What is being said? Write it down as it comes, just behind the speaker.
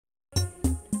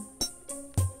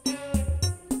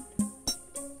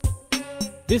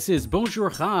This is Bonjour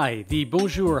High, the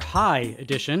Bonjour High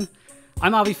edition.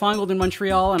 I'm Avi Feingold in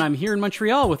Montreal, and I'm here in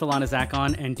Montreal with Alana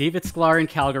Zakon and David Sklar in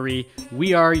Calgary.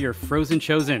 We are your Frozen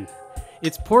Chosen.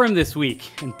 It's Purim this week,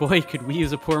 and boy, could we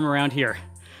use a Purim around here.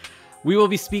 We will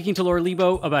be speaking to Laura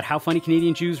Leibow about how funny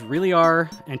Canadian Jews really are,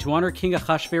 and to honor King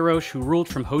Achashverosh, who ruled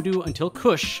from Hodu until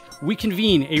Kush, we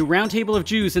convene a roundtable of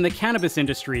Jews in the cannabis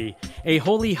industry, a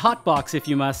holy hotbox, if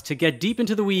you must, to get deep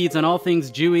into the weeds on all things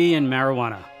Jewy and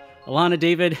marijuana. Alana,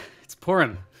 David, it's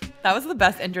Purim. That was the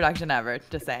best introduction ever,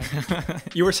 just saying.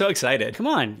 You were so excited. Come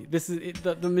on, this is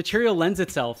the material lends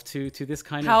itself to this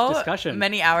kind of discussion. How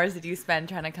many hours did you spend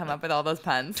trying to come up with all those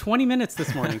puns? 20 minutes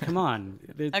this morning. Come on.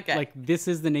 Okay. Like, this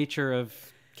is the nature of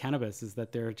cannabis, is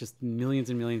that there are just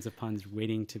millions and millions of puns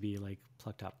waiting to be like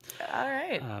plucked up. All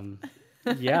right.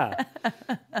 Yeah.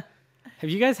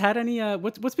 Have you guys had any?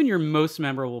 What's been your most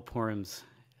memorable Purims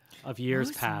of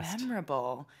years past? Most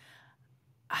memorable.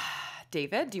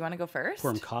 David, do you want to go first?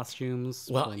 Purim costumes,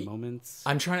 Purim moments.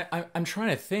 I'm trying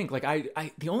to think. Like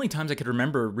I the only times I could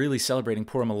remember really celebrating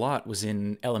Purim a lot was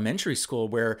in elementary school,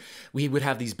 where we would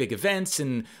have these big events,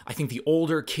 and I think the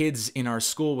older kids in our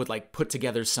school would like put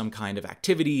together some kind of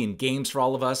activity and games for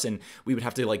all of us, and we would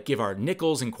have to like give our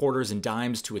nickels and quarters and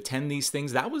dimes to attend these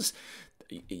things.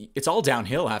 It's all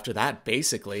downhill after that,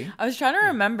 basically. I was trying to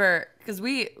remember, because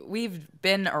we've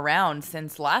been around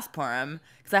since last Purim,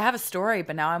 because I have a story,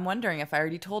 but now I'm wondering if I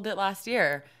already told it last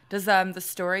year. Does the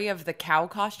story of the cow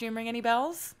costume ring any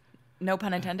bells? No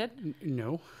pun intended?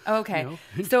 No. Oh, okay. No.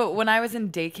 So when I was in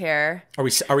daycare... Are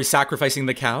we sacrificing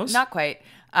the cows? Not quite.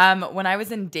 When I was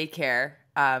in daycare,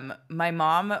 my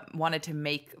mom wanted to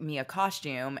make me a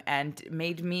costume and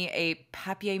made me a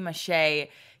papier-mâché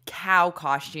cow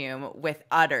costume with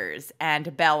udders and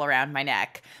a bell around my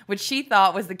neck, which she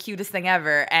thought was the cutest thing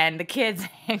ever. And the kids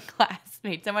in class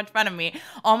made so much fun of me.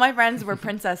 All my friends were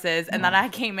princesses, and then I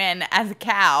came in as a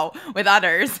cow with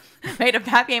udders made of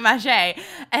papier-mâché,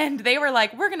 and they were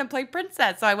like, "We're gonna play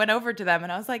princess." So I went over to them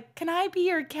and I was like, "Can I be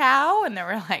your cow?" And they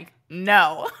were like,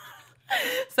 "No."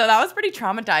 So that was pretty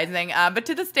traumatizing. But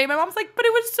to this day, my mom's like, "But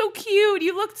it was so cute.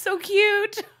 You looked so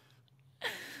cute."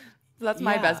 So that's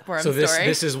my best Purim story. So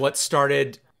this is what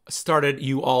started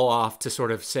you all off to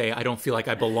sort of say, I don't feel like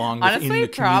I belong Honestly, within the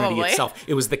community probably. itself.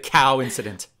 It was the cow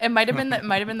incident. It might have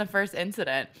been the first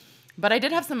incident. But I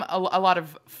did have a lot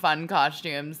of fun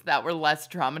costumes that were less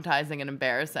traumatizing and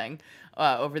embarrassing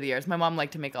over the years. My mom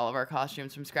liked to make all of our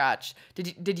costumes from scratch.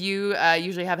 Did you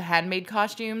usually have handmade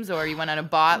costumes, or you went on a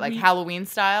bot, like Halloween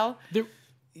style?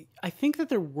 I think that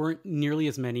there weren't nearly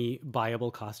as many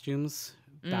buyable costumes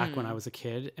back when I was a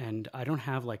kid, and I don't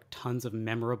have like tons of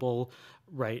memorable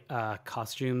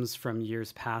costumes from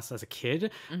years past as a kid.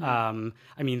 Mm-hmm.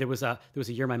 I mean, there was a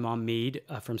year my mom made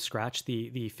from scratch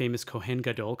the famous Kohen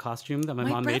Gadol costume that my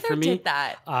mom made for me. My brother did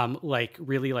that. Like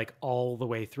really like all the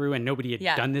way through, and nobody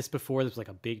had done this before. There was like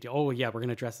a big deal. Oh yeah, we're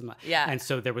gonna dress them up. Yeah. And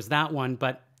so there was that one,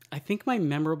 but I think my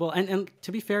memorable and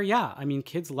to be fair, I mean,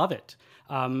 kids love it.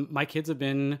 My kids have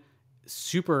been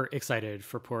super excited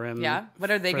for Purim. Yeah.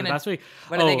 What are they gonna do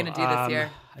this year?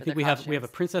 I think we have a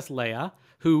Princess Leia,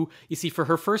 who, you see, for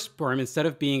her first Purim, instead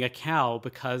of being a cow,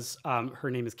 because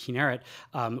her name is Kinneret,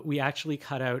 we actually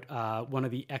cut out one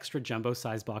of the extra jumbo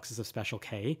size boxes of Special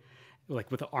K, like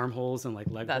with the armholes and like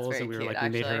leg holes, and we were like, we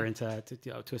made her into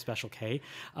to a Special K.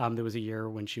 There was a year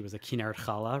when she was a Kinneret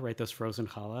challah, right? Those frozen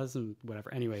challahs and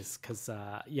whatever. Anyways, because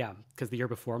the year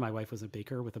before my wife was a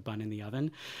baker with a bun in the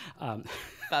oven.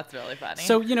 That's really funny.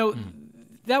 So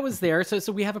that was there.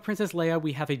 So we have a Princess Leia,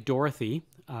 we have a Dorothy,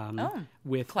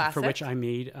 for which I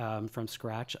made from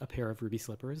scratch a pair of ruby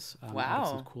slippers. Wow,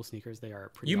 some cool sneakers. They are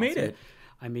pretty. You awesome. made it.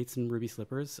 I made some ruby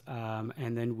slippers,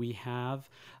 and then we have.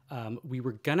 We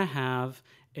were gonna have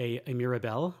a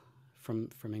Mirabelle from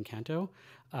Encanto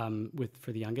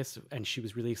for the youngest, and she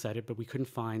was really excited, but we couldn't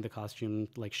find the costume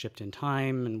like shipped in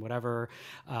time and whatever.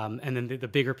 And then the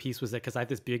bigger piece was that because I have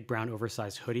this big brown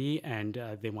oversized hoodie, and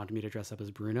they wanted me to dress up as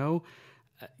Bruno.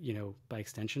 By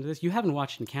extension to this, you haven't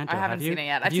watched Encanto, I haven't have you? seen it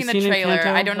yet. Have I've you seen the trailer.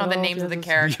 Encanto I don't know at the all? names of the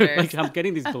characters. Like, I'm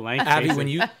getting these blank Abby,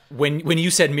 faces. when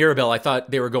you said Mirabelle, I thought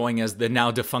they were going as the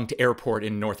now defunct airport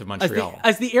in north of Montreal.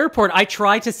 As the airport, I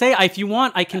tried to say, if you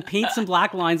want, I can paint some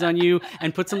black lines on you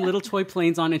and put some little toy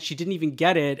planes on, and she didn't even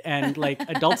get it. And like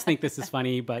adults think this is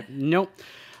funny, but nope.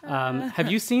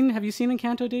 Have you seen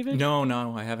Encanto, David?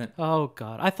 No, I haven't. Oh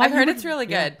God, I've heard it's really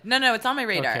good. Yeah. No, it's on my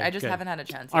radar. Okay, I just good. haven't had a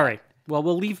chance yet. All right. Well,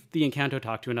 we'll leave the Encanto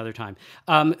talk to another time.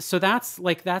 So that's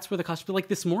where the costume. Like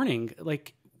this morning,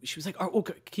 like she was like, "Oh,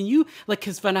 can you like?"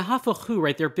 Because Vanahafachu,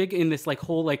 right? They're big in this like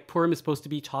whole like Purim is supposed to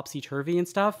be topsy turvy and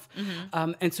stuff.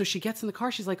 Mm-hmm. And so she gets in the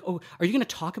car. She's like, "Oh, are you going to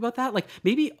talk about that? Like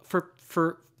maybe for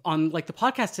on like the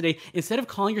podcast today, instead of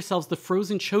calling yourselves the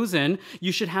Frozen Chosen,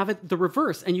 you should have it the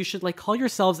reverse, and you should like call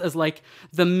yourselves as like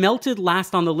the melted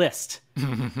last on the list.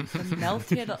 The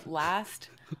melted last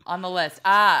on the list.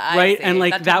 I right, see. and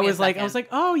like that was like second. I was like,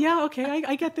 oh yeah, okay,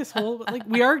 I get this whole like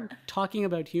we are talking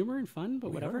about humor and fun,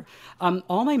 but whatever.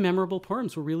 All my memorable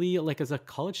poems were really like as a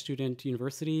college student,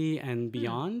 university and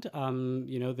beyond.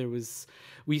 You know,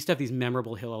 we used to have these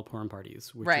memorable Hillel poem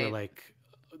parties, which were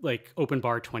like open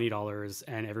bar $20,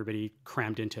 and everybody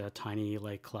crammed into a tiny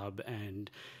like club and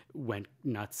went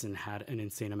nuts and had an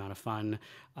insane amount of fun.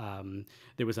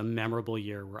 There was a memorable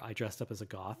year where I dressed up as a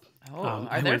goth.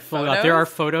 Are there photos? There are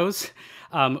photos.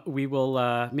 We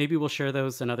will maybe we'll share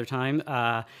those another time.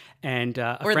 And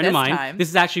a friend of mine. This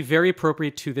is actually very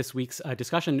appropriate to this week's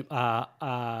discussion.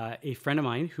 A friend of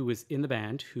mine who was in the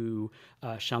band, who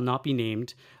shall not be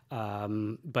named,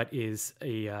 but is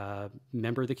a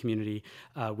member of the community,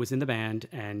 was in the band,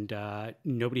 and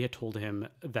nobody had told him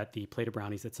that the plate of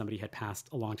brownies that somebody had passed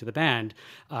along to the band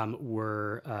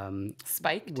were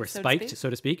spiked, so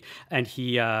to speak. And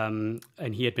he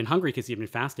had been hungry because he had been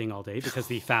fasting all day because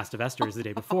the fast of Esther is the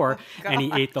day before, and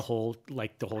he ate the whole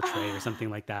tray or something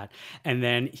like that. And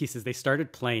then he says they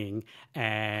started playing,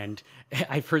 and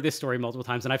I've heard this story multiple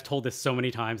times, and I've told this so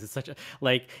many times. It's such a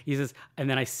he says, and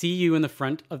then I see you in the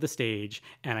front of the stage,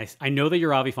 and I know that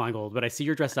you're Avi Feingold, but I see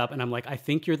you're dressed up, and I'm like, I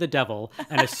think you're the devil,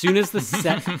 and as soon as the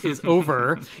set is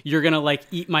over, you're gonna like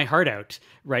eat my heart out,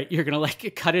 right? You're gonna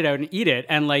like cut it out and eat it,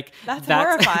 and like that's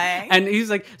horrifying. And he's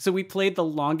like, so we played the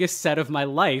longest set of my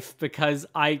life because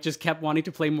I just kept wanting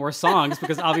to play more songs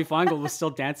because Avi Feingold was still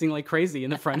dancing like crazy in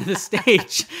the front of the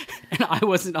stage, and I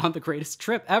wasn't on the greatest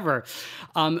trip ever.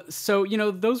 So you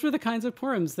know, those were the kinds of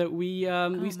Purims that we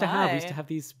used to have. We used to have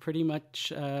these pretty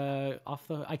much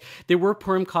there were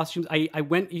Purim costumes. I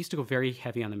used to go very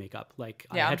heavy on the makeup. Like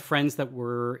I had friends that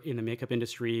were in the makeup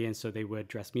industry, and so they would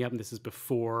dress me up. And this is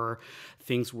before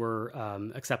things were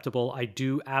acceptable. I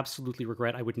do absolutely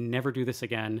regret. I would never do this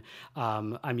again.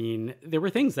 I mean, there were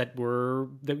things that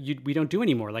we don't do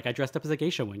anymore. Like I dressed up as a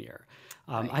geisha one year.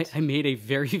 I made a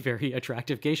very, very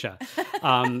attractive geisha.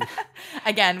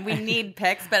 Again, we need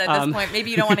pics, but at this point,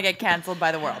 maybe you don't want to get canceled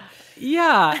by the world.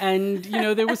 Yeah, and you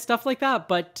know, there was stuff like that,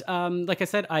 but like I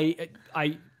said, I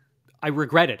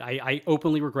regret it. I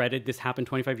openly regretted this happened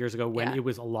 25 years ago when it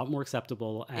was a lot more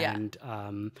acceptable, and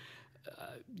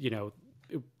you know,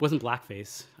 it wasn't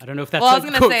blackface. I don't know if that's I was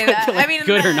going to say that. Like, I mean,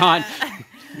 good or not.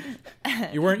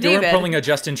 You weren't pulling a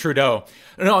Justin Trudeau.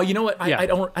 No, you know what? I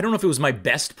don't know if it was my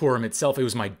best Purim itself. It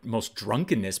was my most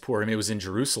drunkenness Purim. It was in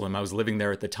Jerusalem. I was living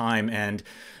there at the time, and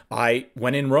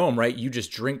when in Rome, right, you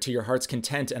just drink to your heart's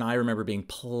content, and I remember being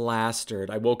plastered.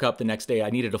 I woke up the next day. I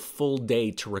needed a full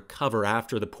day to recover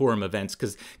after the Purim events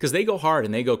because they go hard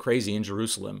and they go crazy in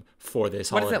Jerusalem for this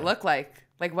holiday. What does it look like?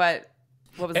 Like what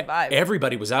was the vibe?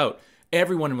 Everybody was out.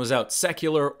 Everyone was out.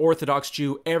 Secular, Orthodox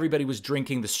Jew, everybody was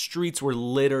drinking. The streets were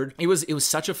littered. It was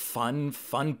such a fun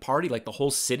party. Like the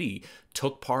whole city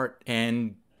took part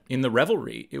and in the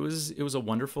revelry. It was a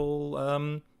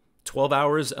wonderful 12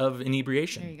 hours of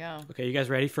inebriation. There you go. Okay, you guys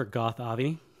ready for Goth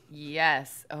Avi?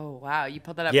 Yes. Oh wow, you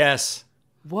pulled that up. Yes.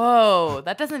 Whoa,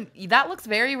 that looks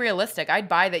very realistic. I'd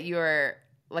buy that you were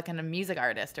like a music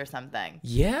artist or something.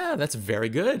 Yeah, that's very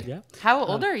good. Yeah. How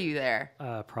old are you there?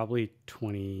 Probably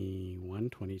 21,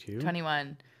 22.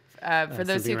 21. For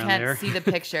those who can't see the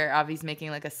picture, Avi's making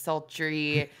like a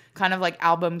sultry, kind of like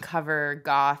album cover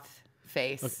goth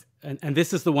face. Okay. And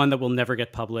this is the one that will never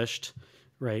get published.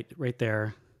 Right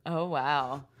there. Oh,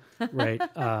 wow. Right.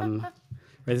 Right.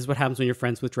 This is what happens when you're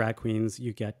friends with drag queens.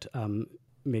 You get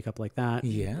makeup like that.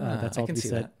 Yeah, that's all I can to be see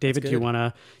said. that. David, do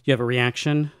you have a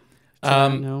reaction?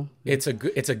 No. It's a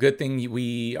good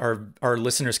thing our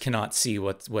listeners cannot see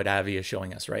what Avi is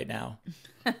showing us right now.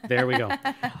 There we go.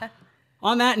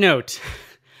 On that note,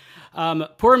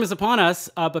 Purim is upon us,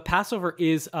 but Passover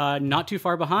is not too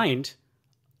far behind.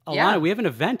 Alana, we have an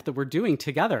event that we're doing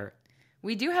together.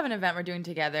 We do have an event we're doing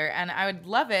together, and I would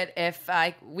love it if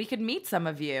we could meet some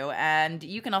of you, and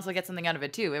you can also get something out of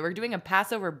it too. We're doing a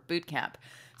Passover boot camp.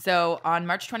 So on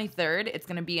March 23rd, it's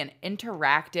going to be an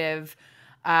interactive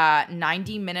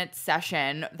 90-minute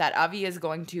session that Avi is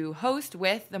going to host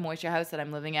with the Moishe House that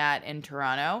I'm living at in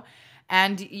Toronto.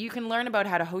 And you can learn about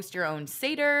how to host your own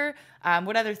Seder.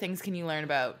 What other things can you learn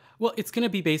about? Well, it's going to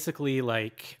be basically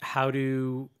like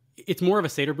it's more of a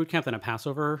Seder boot camp than a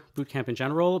Passover boot camp in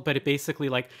general, but it basically,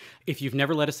 like, if you've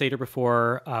never led a Seder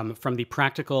before, from the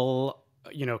practical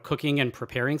cooking and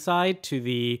preparing side to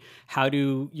the how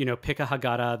to, pick a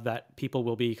Haggadah that people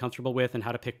will be comfortable with, and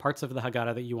how to pick parts of the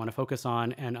Haggadah that you want to focus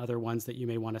on and other ones that you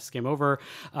may want to skim over,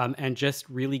 and just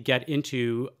really get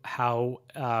into how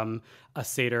a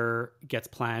Seder gets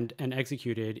planned and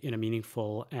executed in a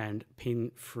meaningful and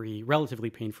relatively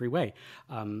pain-free way.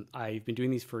 I've been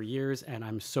doing these for years, and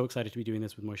I'm so excited to be doing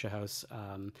this with Moshe House,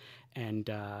 and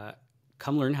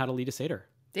come learn how to lead a Seder.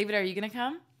 David, are you going to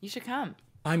come? You should come.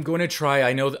 I'm going to try.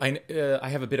 I know I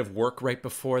have a bit of work right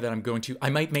before that I'm going to.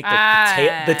 I might make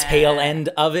the tail end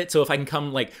of it. So if I can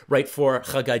come right for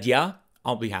Chagadia,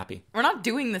 I'll be happy. We're not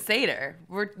doing the Seder.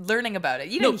 We're learning about it.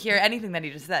 You didn't hear anything that he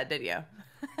just said, did you?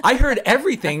 I heard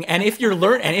everything. And if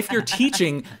you're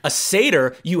teaching a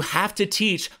Seder, you have to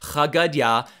teach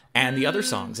Chagadia and the other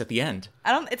songs at the end.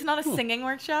 It's not a singing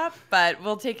workshop, but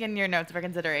we'll take in your notes for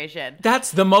consideration.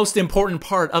 That's the most important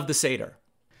part of the Seder.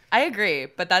 I agree,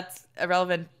 but that's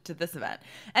irrelevant to this event.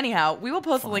 Anyhow, we will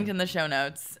post a link in the show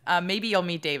notes. Maybe you'll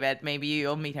meet David. Maybe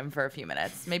you'll meet him for a few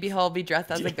minutes. Maybe he'll be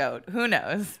dressed as a goat. Who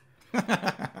knows?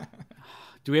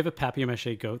 Do we have a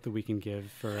papier-mâché goat that we can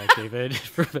give for David?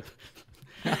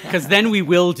 Because then we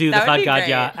will do the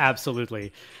Chagadia.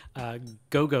 Absolutely.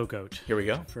 Go goat. Here we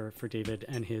go. For David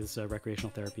and his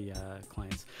recreational therapy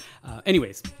clients.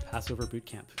 Anyways, Passover boot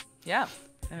camp. Yeah,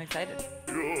 I'm excited.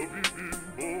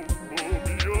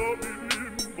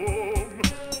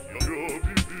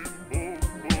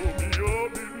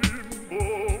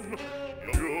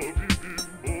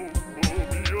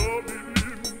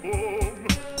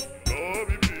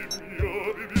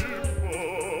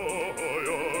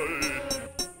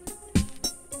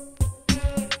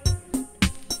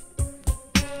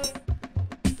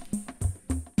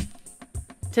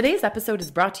 Today's episode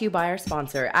is brought to you by our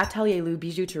sponsor, Atelier Lou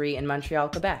Bijouterie in Montreal,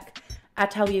 Quebec.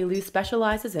 Atelier Lou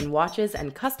specializes in watches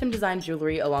and custom-designed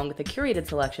jewelry along with a curated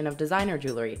selection of designer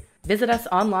jewelry. Visit us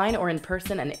online or in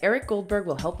person, and Eric Goldberg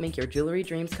will help make your jewelry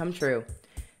dreams come true.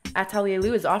 Atelier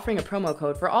Lou is offering a promo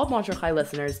code for all Bonjour High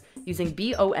listeners using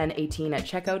BON18 at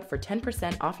checkout for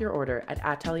 10% off your order at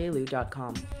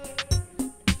atelierlou.com.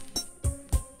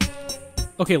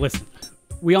 Okay, listen.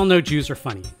 We all know Jews are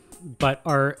funny. But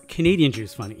are Canadian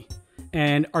Jews funny?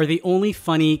 And are the only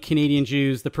funny Canadian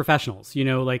Jews the professionals?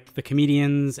 Like the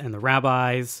comedians and the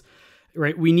rabbis,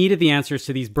 right? We needed the answers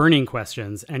to these burning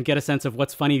questions and get a sense of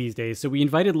what's funny these days. So we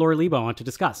invited Laura Leibow on to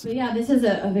discuss. Yeah, this is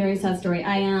a very sad story.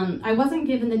 I wasn't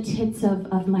given the tits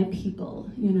of my people.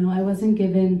 I wasn't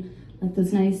given like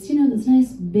those nice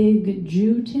big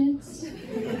Jew tits.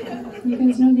 You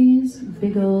guys know these?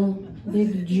 Big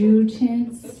Jew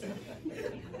tits.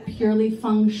 Purely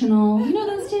functional.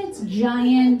 Those tits?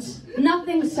 Giant.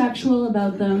 Nothing sexual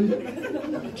about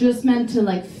them. Just meant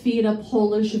to feed a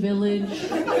Polish village.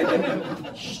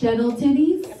 Shtetl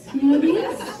titties. You know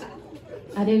these?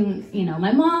 I didn't,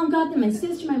 my mom got them, my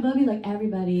sister, my bubby,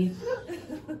 everybody.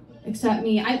 Except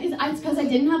me. It's because I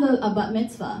didn't have a bat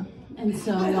mitzvah. And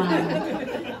so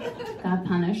God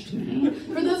punished me.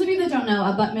 For those of you that don't know,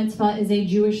 a bat mitzvah is a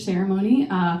Jewish ceremony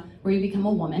where you become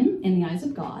a woman in the eyes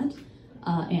of God.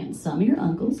 And some of your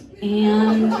uncles,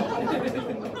 and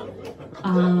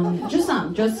just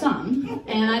some.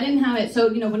 And I didn't have it.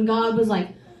 So, when God was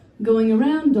going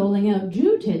around doling out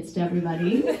Jew tits to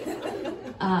everybody,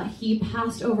 he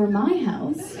passed over my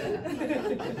house,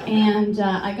 and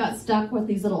I got stuck with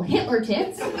these little Hitler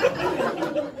tits.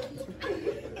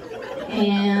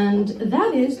 And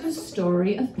that is the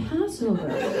story of Passover.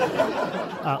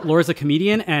 Laura's a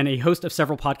comedian and a host of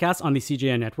several podcasts on the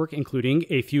CJN Network, including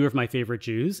A Few of My Favorite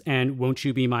Jews and Won't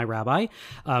You Be My Rabbi,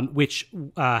 which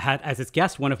had as its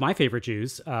guest one of my favorite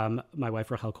Jews, my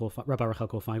wife, Rabbi Rachel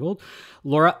Cole-Feingold.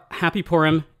 Laura, happy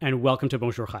Purim and welcome to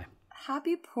Bonjour High.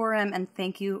 Happy Purim, and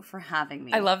thank you for having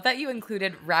me. I love that you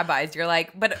included rabbis. You're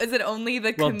like, but is it only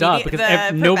the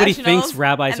because nobody thinks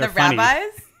rabbis are funny.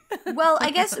 Rabbis? Well,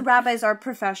 I guess rabbis are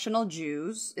professional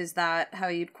Jews. Is that how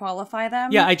you'd qualify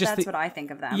them? Yeah, that's what I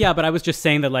think of them. Yeah, but I was just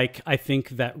saying that I think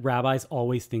that rabbis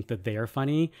always think that they are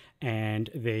funny, and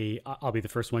I'll be the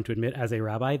first one to admit, as a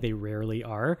rabbi, they rarely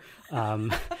are.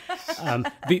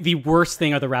 The worst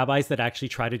thing are the rabbis that actually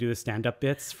try to do the stand-up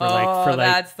bits for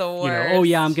that's the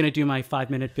worst. I'm going to do my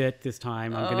 5-minute bit this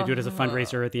time. I'm going to do it as a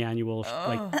fundraiser at the annual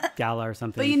gala or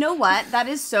something. But you know what? That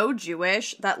is so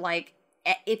Jewish that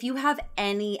if you have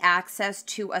any access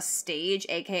to a stage,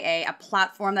 aka a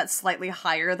platform that's slightly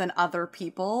higher than other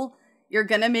people, you're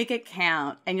gonna make it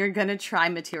count and you're gonna try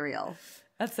material.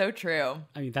 That's so true.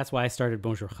 I mean, that's why I started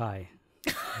Bonjour High.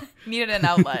 Needed an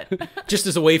outlet. Just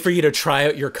as a way for you to try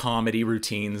out your comedy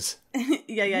routines.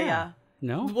 Yeah.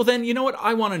 No? Well, then, you know what?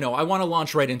 I want to know. I want to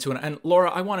launch right into it. And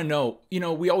Laura, I want to know,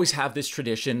 we always have this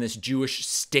tradition, this Jewish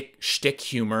shtick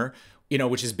humor,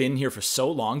 which has been here for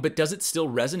so long, but does it still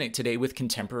resonate today with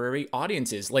contemporary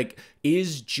audiences? Like,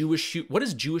 what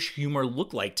does Jewish humor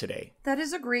look like today? That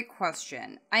is a great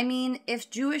question. I mean, if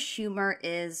Jewish humor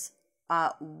is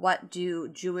what do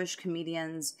Jewish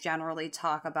comedians generally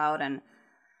talk about and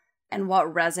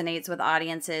what resonates with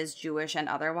audiences, Jewish and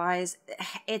otherwise,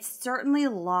 it's certainly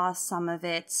lost some of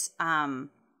its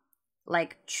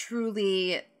like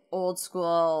truly old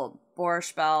school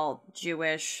Borscht Belt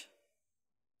Jewish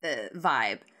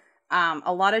vibe.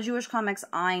 A lot of Jewish comics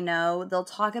I know, they'll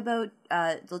talk about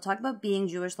being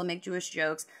Jewish, they'll make Jewish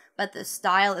jokes, but the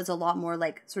style is a lot more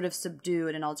like sort of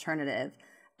subdued and alternative.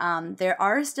 There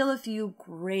are still a few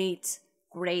great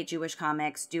Jewish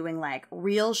comics doing like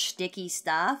real shticky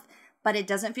stuff, but it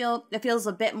feels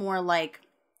a bit more like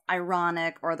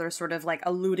ironic, or they're sort of like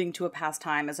alluding to a past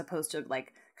time as opposed to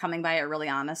like coming by it really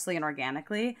honestly and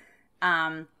organically.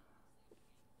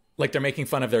 Like they're making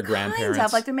fun of their grandparents. Kind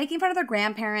of, like they're making fun of their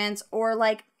grandparents, or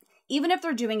like even if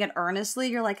they're doing it earnestly,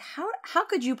 you're like, how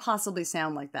could you possibly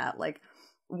sound like that? Like,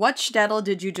 what shtetl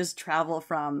did you just travel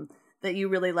from that you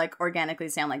really like organically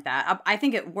sound like that? I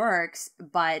think it works,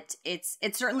 but it's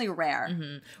certainly rare.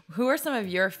 Mm-hmm. Who are some of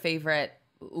your favorite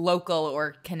local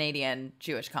or Canadian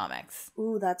Jewish comics?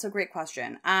 Ooh, that's a great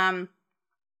question.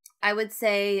 I would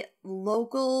say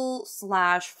local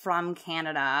 / from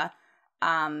Canada.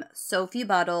 Sophie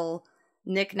Buttle,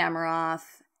 Nick Nemeroff,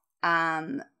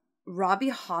 Robbie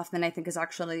Hoffman, I think, is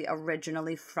actually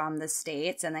originally from the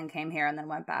States and then came here and then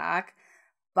went back.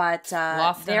 But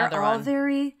they're all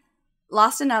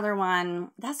lost another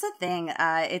one. That's the thing.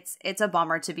 It's a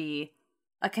bummer to be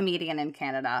a comedian in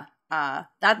Canada.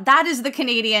 That is the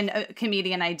Canadian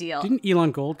comedian ideal. Didn't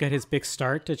Elon Gold get his big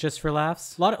start at Just for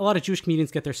Laughs? A lot of Jewish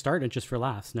comedians get their start at Just for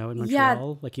Laughs, no? In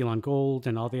Montreal, like Elon Gold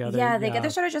and all the other. Yeah, they get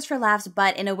their start at Just for Laughs,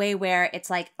 but in a way where it's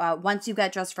like once you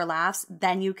get Just for Laughs,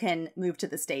 then you can move to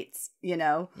the States,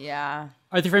 Yeah.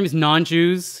 Are there famous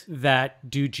non-Jews that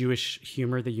do Jewish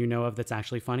humor that you know of that's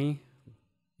actually funny?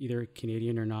 Either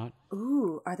Canadian or not?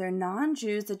 Ooh, are there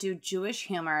non-Jews that do Jewish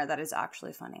humor that is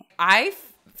actually funny? I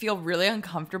feel really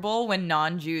uncomfortable when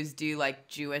non-Jews do like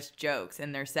Jewish jokes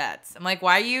in their sets. I'm like,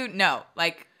 no,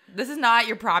 like this is not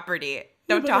your property.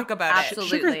 Don't talk about it.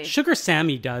 Absolutely. Sugar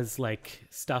Sammy does like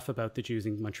stuff about the Jews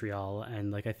in Montreal, and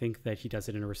like I think that he does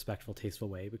it in a respectful, tasteful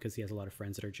way because he has a lot of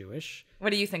friends that are Jewish.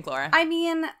 What do you think, Laura? I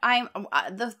mean,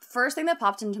 the first thing that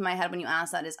popped into my head when you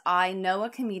asked that is I know a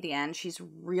comedian. She's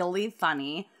really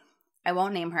funny. I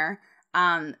won't name her.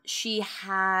 She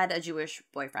had a Jewish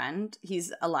boyfriend.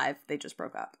 He's alive. They just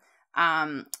broke up.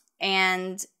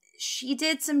 And she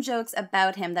did some jokes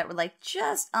about him that were like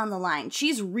just on the line.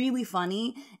 She's really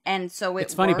funny, and so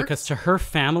it's funny because to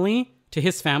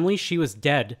his family, she was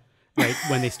dead right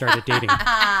when they started dating. They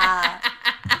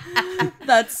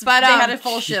had a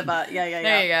full shiva. Yeah.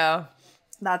 There you go.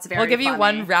 That's very. We'll give you funny.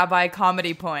 one rabbi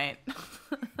comedy point.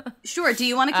 Sure. Do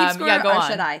you want to keep score, yeah, go or on.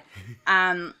 should I?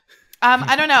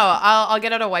 I don't know. I'll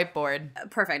get out a whiteboard.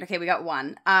 Perfect. Okay, we got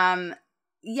one.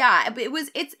 Yeah, but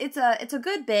it's a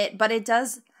good bit, but it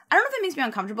does. I don't know if it makes me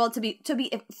uncomfortable to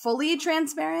be fully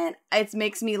transparent. It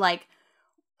makes me like,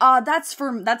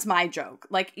 that's my joke.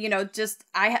 Like, just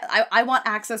I want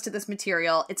access to this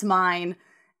material. It's mine.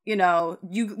 You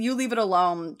leave it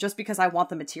alone just because I want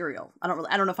the material. I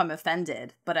don't know if I'm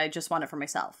offended, but I just want it for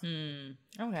myself.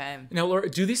 Okay. Now, Laura,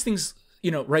 do these things,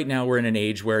 right now we're in an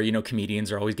age where,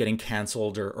 comedians are always getting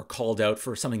canceled or called out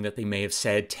for something that they may have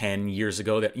said 10 years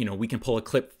ago that, we can pull a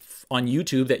clip on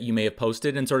YouTube that you may have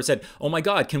posted and sort of said, oh my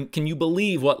God, can you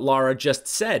believe what Laura just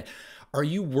said? Are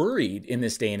you worried in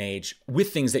this day and age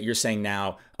with things that you're saying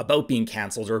now about being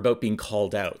canceled or about being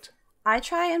called out? I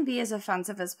try and be as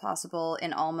offensive as possible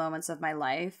in all moments of my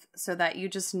life so that you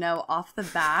just know off the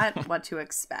bat what to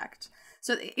expect.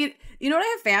 So you know what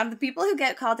I have found? The people who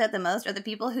get called out the most are the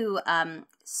people who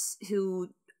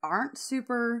aren't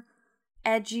super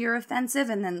edgy or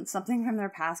offensive, and then something from their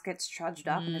past gets trudged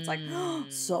up, and it's like, oh,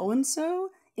 so-and-so?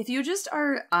 If you just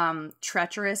are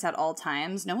treacherous at all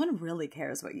times, no one really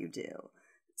cares what you do.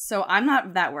 So I'm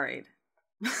not that worried.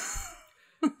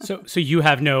 So you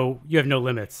have no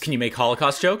limits. Can you make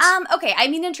Holocaust jokes? Okay, I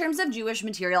mean, in terms of Jewish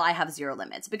material, I have zero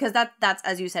limits because that's,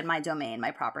 as you said, my domain,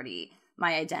 my property,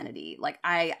 my identity. Like,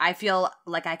 I feel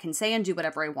like I can say and do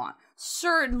whatever I want.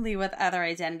 Certainly with other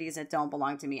identities that don't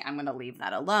belong to me, I'm going to leave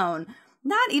that alone.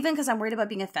 Not even because I'm worried about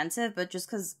being offensive, but just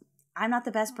because I'm not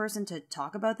the best person to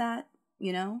talk about that.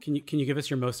 you know? Can you give us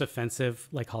your most offensive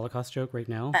like Holocaust joke right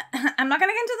now? I'm not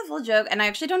gonna get into the full joke, and I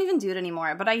actually don't even do it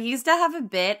anymore. But I used to have a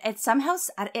bit. I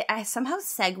somehow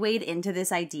segued into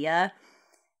this idea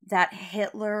that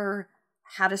Hitler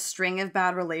had a string of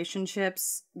bad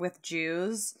relationships with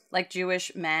Jews, like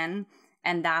Jewish men,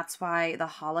 and that's why the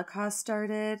Holocaust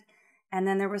started. And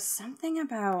then there was something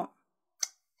about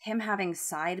him having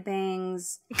side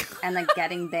bangs and like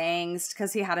getting bangs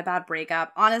because he had a bad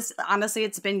breakup. Honestly,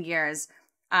 it's been years.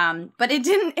 But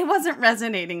it wasn't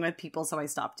resonating with people, so I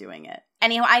stopped doing it.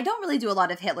 Anyhow, I don't really do a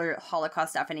lot of Hitler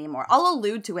Holocaust stuff anymore. I'll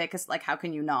allude to it because, like, how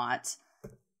can you not,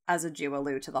 as a Jew,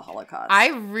 allude to the Holocaust? I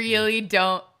really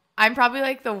don't. I'm probably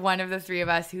like the one of the three of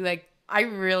us who like, I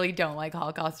really don't like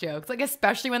Holocaust jokes, like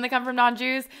especially when they come from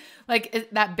non-Jews. Like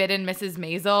that bit in Mrs.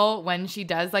 Maisel when she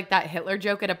does like that Hitler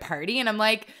joke at a party, and I'm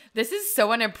like, this is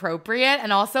so inappropriate.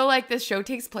 And also like this show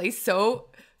takes place so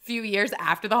few years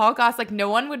after the Holocaust, like no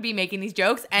one would be making these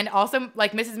jokes. And also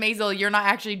like Mrs. Maisel, you're not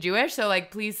actually Jewish, so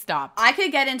like please stop. I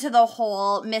could get into the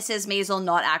whole Mrs. Maisel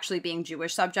not actually being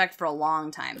Jewish subject for a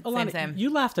long time. Same. You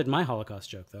laughed at my Holocaust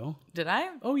joke though. Did I?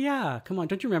 Oh yeah, come on,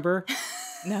 don't you remember?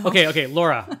 No. Okay,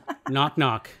 Laura, knock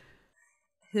knock.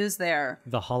 Who's there?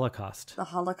 The Holocaust. The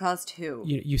Holocaust who?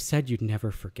 You said you'd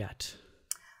never forget.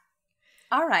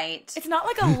 All right. It's not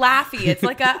like a laughy. It's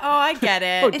like a, oh, I get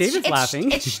it. Oh, David's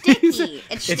laughing. It's sticky.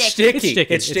 It's sticky.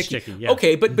 It's sticky. Yeah.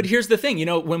 Okay, but here's the thing. You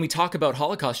know, when we talk about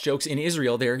Holocaust jokes in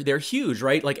Israel, they're huge,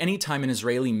 right? Like anytime an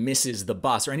Israeli misses the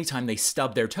bus or anytime they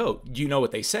stub their toe, you know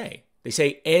what they say? They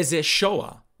say Eze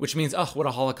Shoah, which means, oh, what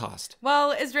a Holocaust.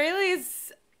 Well,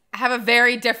 Israelis have a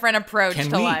very different approach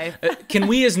to life. Can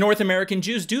we as North American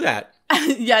Jews do that?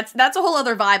 Yeah, that's a whole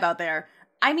other vibe out there.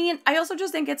 I mean, I also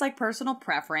just think it's like personal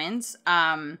preference.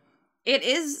 It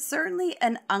is certainly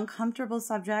an uncomfortable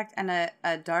subject and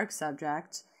a dark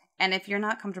subject. And if you're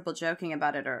not comfortable joking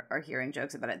about it or hearing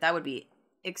jokes about it, that would be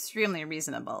extremely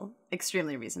reasonable.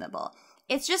 Extremely reasonable.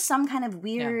 It's just some kind of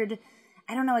weird,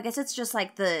 I don't know, I guess it's just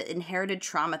like the inherited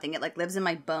trauma thing. It like lives in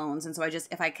my bones. And so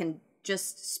if I can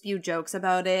just spew jokes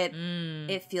about it,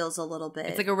 it feels a little bit.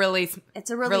 It's like a release.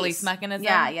 It's a release mechanism.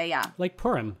 Yeah. Like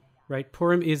Purim. Right,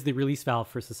 Purim is the release valve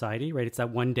for society. Right, it's that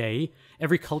one day.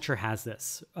 Every culture has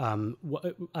this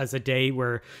as a day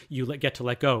where you get to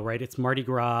let go. Right, it's Mardi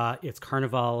Gras, it's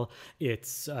Carnival,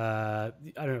 it's I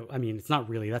don't know. I mean, it's not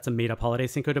really. That's a made-up holiday,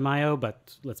 Cinco de Mayo.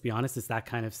 But let's be honest, it's that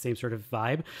kind of same sort of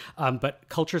vibe. But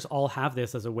cultures all have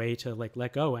this as a way to like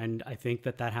let go, and I think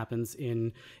that happens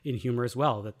in humor as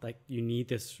well. That like you need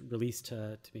this release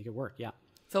to make it work. Yeah.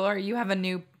 So Laura, you have a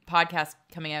new podcast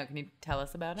coming out. Can you tell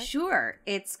us about it? Sure.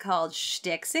 It's called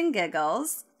Shticks and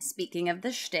Giggles. Speaking of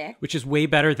the shtick, which is way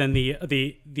better than the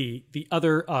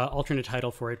other alternate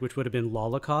title for it, which would have been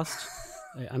Lolacost.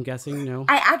 I'm guessing, no.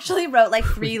 I actually wrote like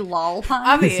 3 lol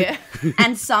puns,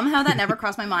 and somehow that never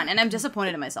crossed my mind, and I'm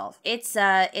disappointed in myself.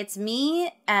 It's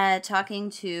me talking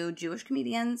to Jewish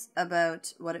comedians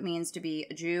about what it means to be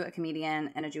a Jew, a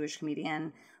comedian, and a Jewish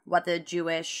comedian. What the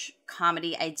Jewish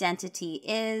comedy identity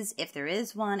is, if there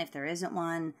is one, if there isn't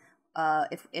one,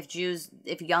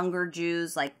 if younger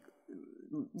Jews like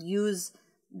use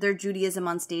their Judaism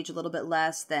on stage a little bit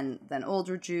less than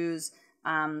older Jews.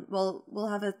 We'll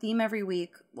have a theme every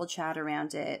week. We'll chat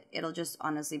around it. It'll just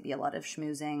honestly be a lot of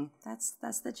schmoozing. That's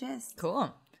the gist.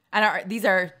 Cool. And these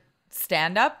are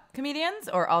stand-up comedians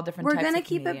or all different types of comedians?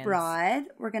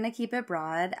 We're gonna keep it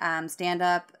broad.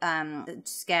 Stand-up,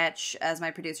 sketch, as my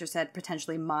producer said,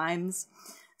 potentially mimes.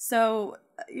 So,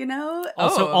 you know.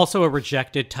 Also a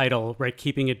rejected title, right?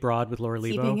 Keeping it broad with Laura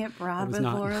Leibow. Keeping it broad with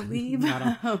Laura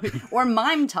Leibow. Or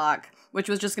Mime Talk, which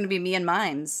was just going to be me and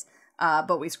mimes.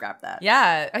 But we scrapped that.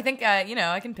 Yeah, I think,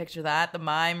 I can picture that. The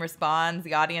mime responds.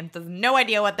 The audience has no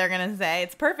idea what they're going to say.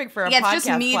 It's perfect for a podcast platform. It's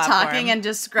just me talking and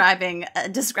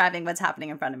describing what's happening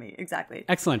in front of me. Exactly.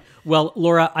 Excellent. Well,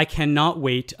 Laura, I cannot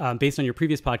wait. Based on your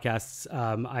previous podcasts,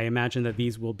 I imagine that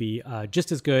these will be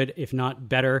just as good, if not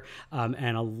better,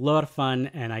 and a lot of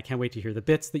fun. And I can't wait to hear the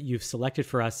bits that you've selected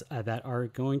for us that are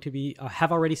going to be,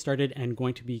 have already started and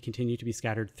going to be continue to be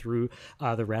scattered through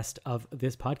the rest of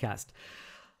this podcast.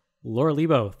 Laura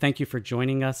Leibow, thank you for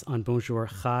joining us on Bonjour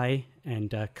High,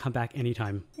 and come back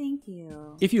anytime. Thank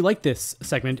you. If you like this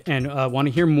segment and want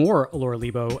to hear more Laura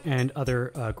Leibow and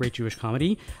other great Jewish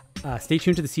comedy, stay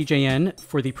tuned to the CJN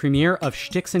for the premiere of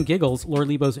Shticks and Giggles, Laura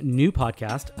Leibow's new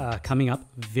podcast, coming up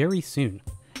very soon.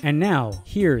 And now,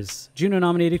 here's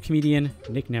Juno-nominated comedian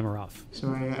Nick Nemeroff. So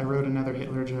I wrote another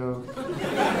Hitler joke.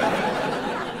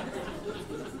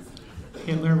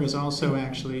 Hitler was also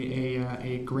actually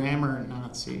a grammar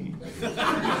Nazi.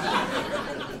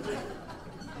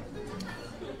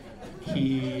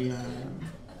 He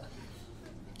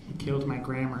killed my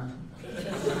grammar.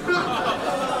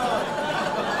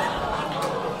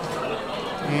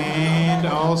 And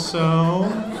also,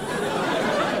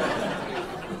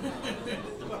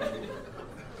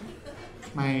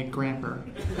 my grandpa.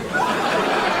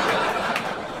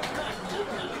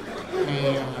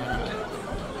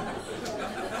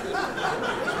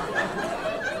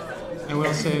 I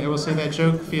will say that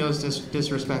joke feels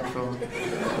disrespectful.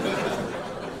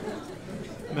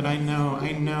 But I know,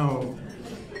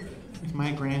 if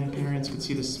my grandparents could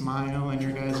see the smile on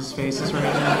your guys' faces right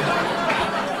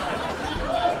now,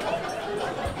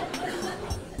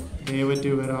 they would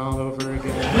do it all over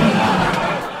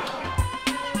again.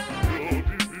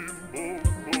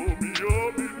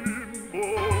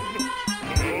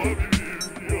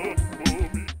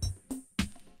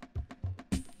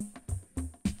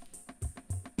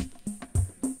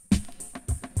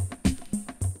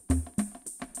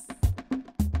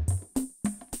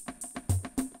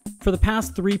 For the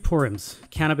past 3 Purims,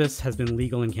 cannabis has been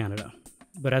legal in Canada.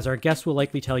 But as our guest will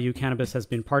likely tell you, cannabis has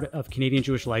been part of Canadian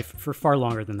Jewish life for far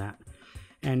longer than that.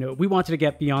 And we wanted to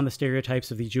get beyond the stereotypes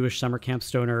of the Jewish summer camp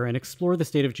stoner and explore the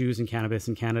state of Jews and cannabis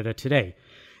in Canada today.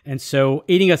 And so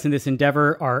aiding us in this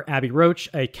endeavor are Abi Roach,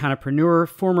 a cannapreneur,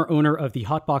 former owner of the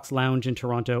Hotbox Lounge in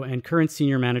Toronto, and current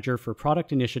senior manager for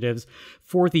product initiatives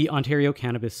for the Ontario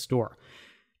Cannabis Store,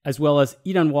 as well as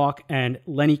Idan Walk and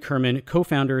Lenny Kerman,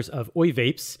 co-founders of Oy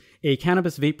Vapes, a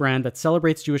cannabis vape brand that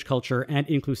celebrates Jewish culture and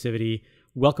inclusivity.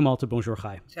 Welcome all to Bonjour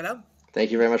High. Shalom.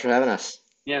 Thank you very much for having us.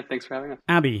 Yeah, thanks for having us.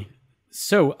 Abi,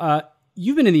 so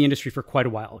you've been in the industry for quite a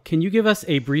while. Can you give us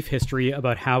a brief history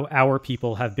about how our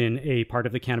people have been a part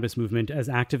of the cannabis movement as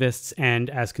activists and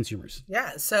as consumers?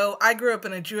 Yeah, so I grew up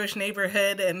in a Jewish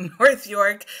neighborhood in North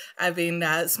York. I've been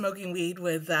smoking weed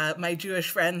with my Jewish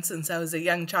friends since I was a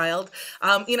young child.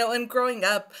 And growing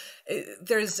up,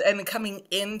 coming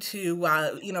into,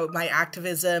 my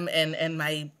activism and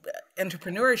my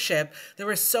entrepreneurship, there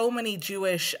were so many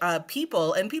Jewish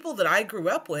people and people that I grew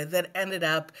up with that ended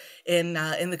up in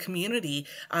the community.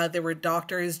 There were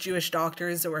Jewish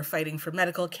doctors that were fighting for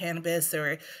medical cannabis. There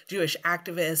were Jewish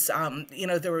activists.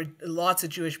 There were lots of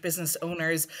Jewish business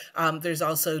owners. There's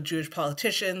also Jewish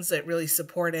politicians that really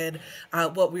supported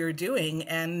what we were doing.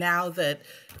 And now that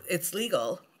it's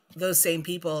legal, those same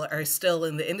people are still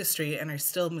in the industry and are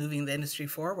still moving the industry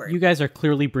forward. You guys are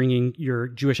clearly bringing your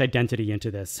Jewish identity into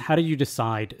this. How did you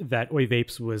decide that Oy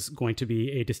Vapes was going to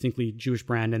be a distinctly Jewish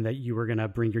brand and that you were going to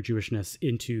bring your Jewishness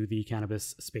into the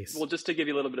cannabis space? Well, just to give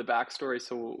you a little bit of backstory.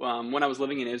 So when I was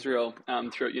living in Israel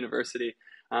throughout university,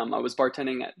 I was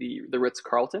bartending at the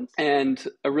Ritz-Carlton. And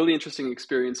a really interesting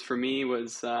experience for me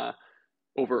was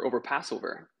over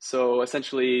Passover. So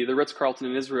essentially the Ritz-Carlton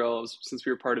in Israel, since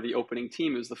we were part of the opening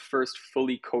team, it was the first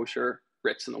fully kosher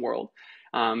Ritz in the world.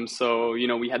 So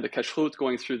we had the kashrut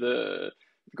going through the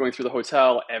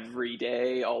hotel every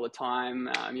day, all the time.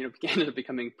 We ended up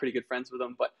becoming pretty good friends with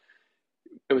them. But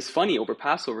it was funny, over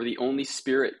Passover, the only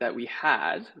spirit that we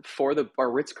had for our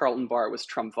Ritz-Carlton bar was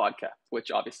Trump vodka,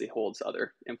 which obviously holds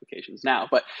other implications now.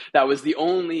 But that was the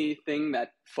only thing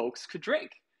that folks could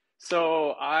drink.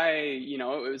 So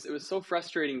it was so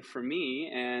frustrating for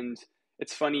me. And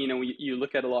it's funny, you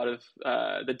look at a lot of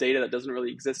the data that doesn't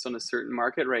really exist on a certain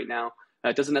market right now.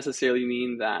 It doesn't necessarily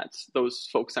mean that those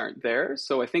folks aren't there.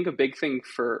 So I think a big thing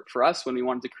for us when we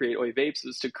wanted to create Oy Vapes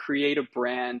is to create a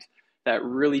brand that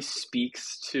really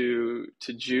speaks to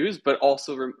Jews, but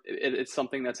also it's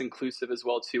something that's inclusive as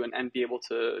well too, and be able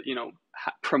to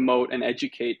promote and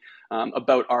educate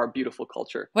about our beautiful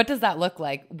culture. What does that look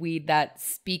like? Weed that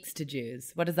speaks to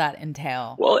Jews. What does that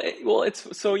entail? Well,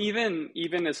 it's so even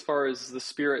as far as the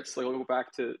spirits, like we'll go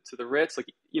back to the Ritz, a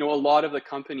lot of the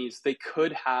companies, they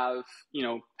could have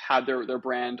had their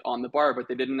brand on the bar, but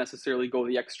they didn't necessarily go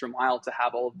the extra mile to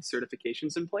have all of the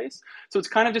certifications in place. So it's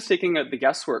kind of just taking the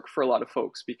guesswork for a lot of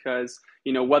folks, because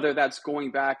whether that's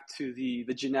going back to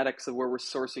the genetics of where we're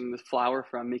sourcing the flower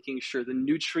from, making sure the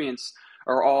nutrients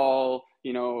are all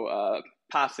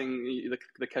passing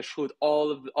the kashrut,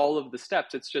 all of the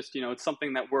steps. It's just it's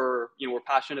something that we're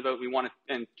passionate about. We want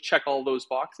to and check all those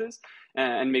boxes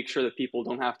and make sure that people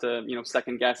don't have to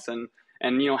second guess and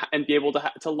be able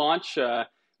to launch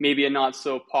maybe a not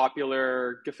so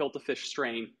popular gefilte fish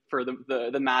strain for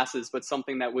the masses, but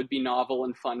something that would be novel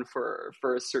and fun for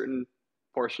a certain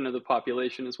portion of the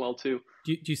population as well too.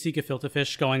 Do you see gefilte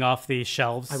fish going off the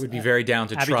shelves? I would be very down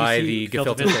to Abby, try the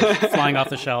gefilte fish flying off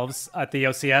the shelves at the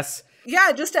OCS.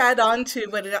 Yeah, just to add on to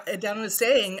what Dan was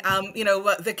saying,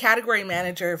 the category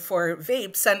manager for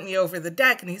vape sent me over the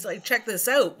deck and he's like, check this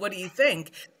out. What do you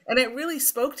think? And it really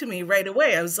spoke to me right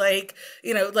away. I was like,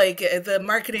 like the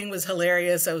marketing was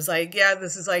hilarious. I was like, yeah,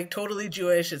 this is like totally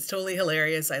Jewish. It's totally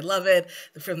hilarious. I love it.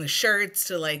 From the shirts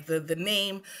to like the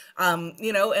name,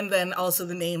 and then also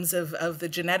the names of the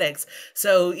genetics.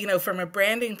 So, from a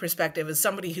branding perspective, as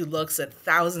somebody who looks at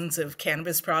thousands of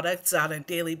cannabis products on a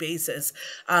daily basis,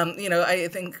 I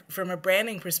think from a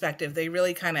branding perspective, they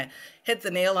really kind of hit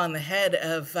the nail on the head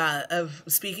of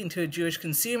speaking to a Jewish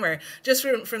consumer, just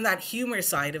from that humor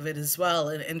side of it as well,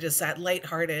 and just that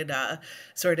lighthearted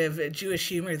sort of Jewish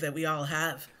humor that we all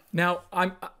have. Now,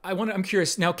 I'm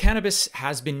curious. Now, cannabis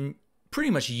has been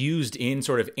pretty much used in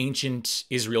sort of ancient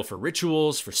Israel for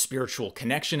rituals, for spiritual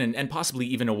connection, and possibly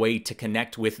even a way to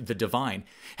connect with the divine.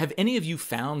 Have any of you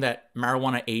found that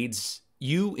marijuana aids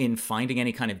you in finding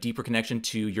any kind of deeper connection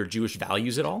to your Jewish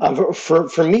values at all?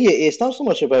 For me, it's not so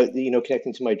much about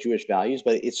connecting to my Jewish values,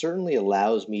 but it certainly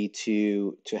allows me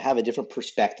to have a different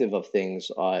perspective of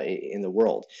things in the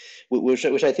world, which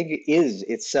I think is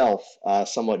itself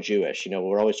somewhat Jewish.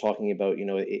 We're always talking about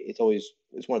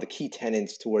it's one of the key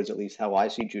tenets towards at least how I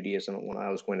see Judaism when I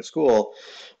was going to school,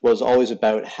 was always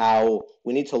about how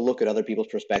we need to look at other people's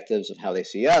perspectives of how they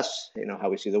see us, how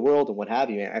we see the world and what have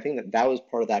you. And I think that was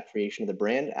part of that creation of the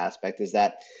brand aspect, is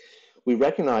that we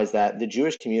recognize that the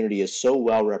Jewish community is so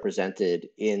well represented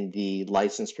in the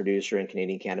licensed producer and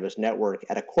Canadian Cannabis Network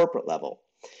at a corporate level,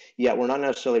 yet we're not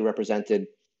necessarily represented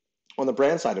on the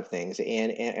brand side of things,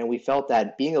 and we felt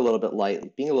that being a little bit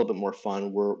light, being a little bit more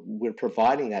fun, we're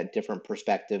providing that different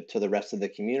perspective to the rest of the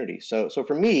community. So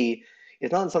for me,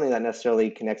 it's not something that necessarily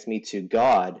connects me to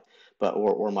God, but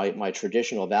or my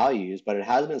traditional values, but it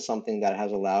has been something that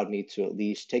has allowed me to at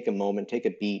least take a moment, take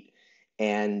a beat,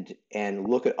 and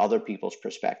look at other people's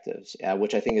perspectives,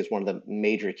 which I think is one of the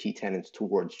major key tenets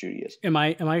towards Judaism. Am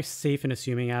I safe in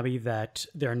assuming, Abby, that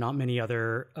there are not many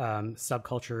other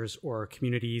subcultures or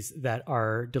communities that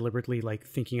are deliberately like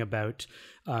thinking about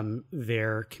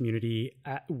their community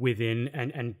within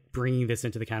and bringing this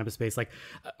into the cannabis space? Like,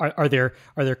 are there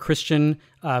Christian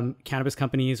cannabis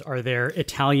companies? Are there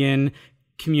Italian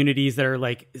communities that are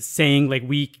like saying like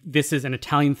this is an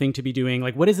Italian thing to be doing?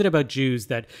 Like, what is it about Jews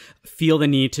that feel the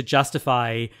need to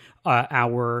justify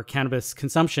our cannabis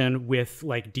consumption with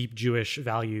like deep Jewish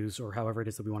values, or however it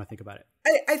is that we want to think about it?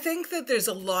 I think that there's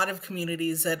a lot of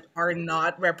communities that are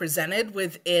not represented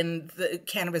within the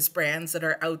cannabis brands that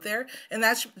are out there. And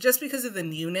that's just because of the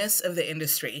newness of the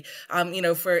industry.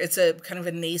 It's a kind of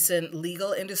a nascent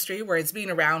legal industry where it's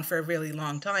been around for a really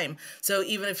long time. So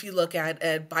even if you look at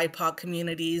BIPOC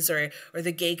communities or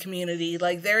the gay community,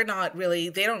 like they don't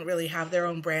really have their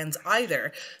own brands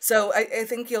either. So I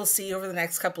think you'll see over the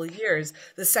next couple of years,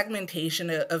 the segmentation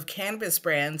of cannabis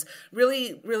brands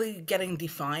really, really getting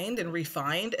defined and refined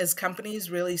as companies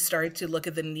really start to look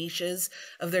at the niches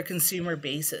of their consumer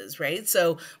bases, right?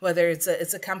 So whether it's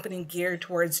a company geared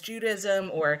towards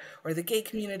Judaism or the gay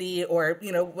community or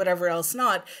whatever else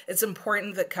not, it's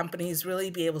important that companies really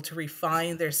be able to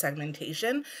refine their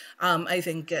segmentation. I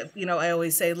think I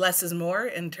always say less is more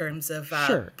in terms of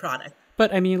product.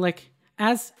 But I mean, like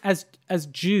as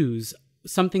Jews,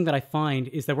 something that I find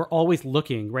is that we're always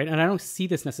looking, right? And I don't see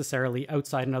this necessarily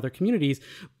outside in other communities.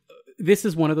 This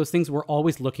is one of those things we're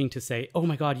always looking to say, oh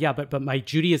my God, yeah, but my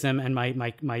Judaism and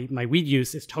my weed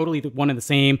use is totally the one and the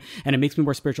same, and it makes me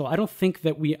more spiritual. I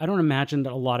don't imagine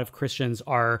that a lot of Christians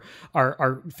are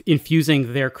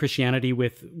infusing their Christianity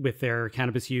with their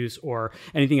cannabis use or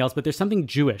anything else, but there's something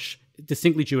Jewish,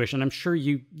 distinctly Jewish, and I'm sure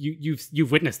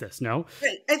you've witnessed this, no?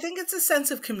 I think it's a sense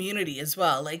of community as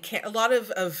well. Like a lot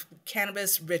of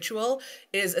cannabis ritual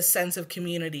is a sense of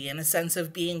community and a sense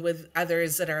of being with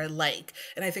others that are alike.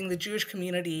 And I think the Jewish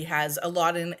community has a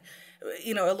lot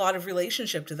of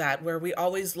relationship to that, where we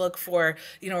always look for,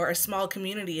 our small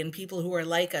community and people who are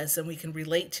like us and we can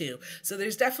relate to. So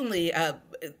there's definitely a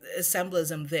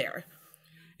symbolism there.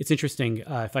 It's interesting.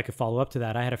 If I could follow up to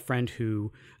that, I had a friend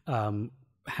who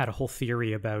had a whole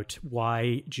theory about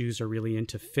why Jews are really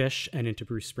into Fish and into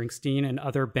Bruce Springsteen and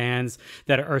other bands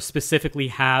that are specifically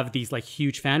have these like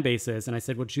huge fan bases. And I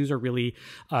said, well, Jews are really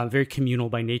very communal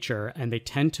by nature, and they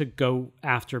tend to go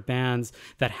after bands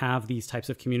that have these types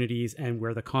of communities and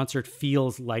where the concert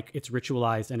feels like it's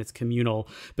ritualized and it's communal,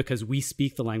 because we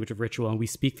speak the language of ritual and we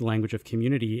speak the language of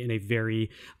community in a very,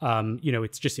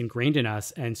 it's just ingrained in us.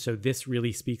 And so this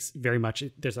really speaks very much,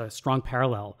 there's a strong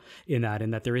parallel in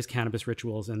that there is cannabis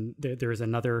rituals, and there is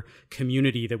another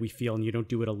community that we feel, and you don't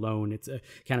do it alone.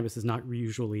 Cannabis is not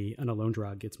usually an alone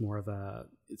drug. It's more of a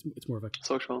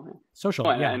social.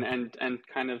 Oh, yeah. And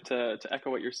kind of to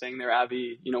echo what you're saying there,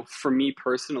 Abby, for me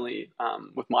personally,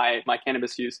 with my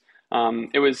cannabis use,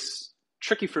 it was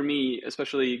tricky for me,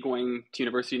 especially going to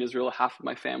university in Israel. Half of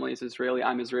my family is Israeli.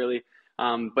 I'm Israeli.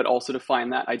 But also to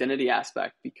find that identity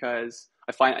aspect, because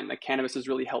I find that cannabis has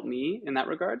really helped me in that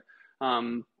regard.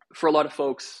 For a lot of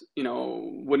folks,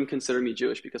 wouldn't consider me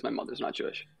Jewish because my mother's not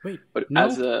Jewish. Wait, but no?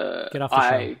 as a, Get off the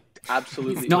show.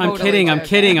 Absolutely. No, I'm kidding. I'm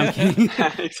kidding.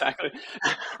 Exactly.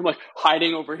 I'm like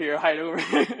hiding over here.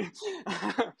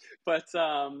 But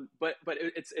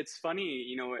it's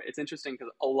funny, it's interesting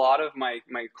because a lot of my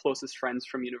closest friends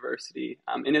from university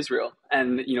in Israel,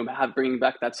 and bringing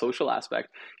back that social aspect,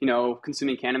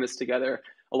 consuming cannabis together.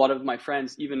 A lot of my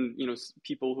friends, even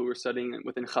people who were studying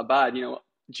within Chabad,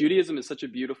 Judaism is such a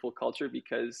beautiful culture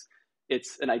because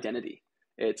it's an identity.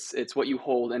 It's what you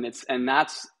hold, and that's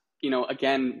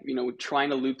again,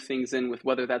 trying to loop things in with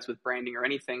whether that's with branding or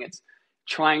anything. It's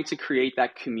trying to create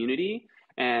that community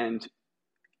and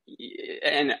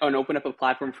open up a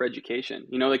platform for education.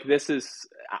 This is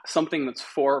something that's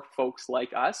for folks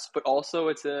like us, but also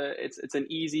it's an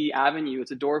easy avenue.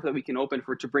 It's a door that we can open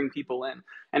to bring people in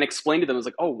and explain to them. It's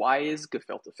like, oh, why is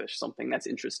gefilte fish something that's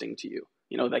interesting to you?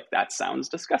 That sounds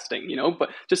disgusting, but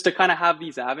just to kind of have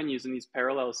these avenues and these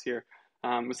parallels here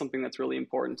was something that's really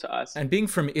important to us. And being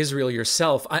from Israel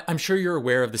yourself, I'm sure you're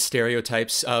aware of the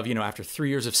stereotypes of, after 3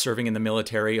 years of serving in the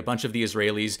military, a bunch of the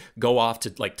Israelis go off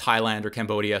to like Thailand or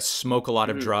Cambodia, smoke a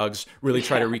lot of drugs, really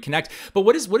try to reconnect. But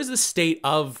what is the state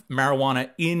of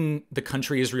marijuana in the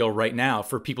country Israel right now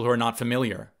for people who are not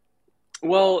familiar?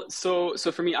 Well, so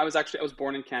for me, I was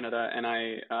born in Canada, and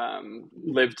I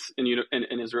lived in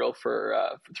Israel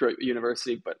throughout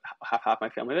university, but half my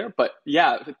family there. But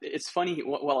yeah, it's funny.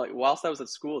 Well, whilst I was at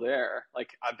school there,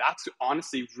 that's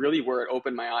honestly really where it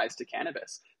opened my eyes to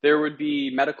cannabis. There would be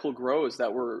medical grows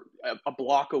that were a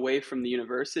block away from the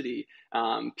university.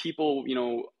 People,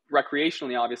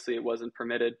 recreationally, obviously it wasn't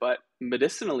permitted, but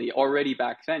medicinally already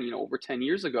back then, over 10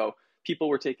 years ago, people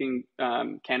were taking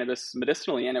cannabis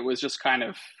medicinally, and it was just kind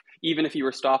of, even if you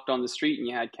were stopped on the street and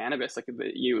you had cannabis, it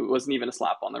wasn't even a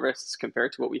slap on the wrists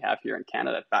compared to what we have here in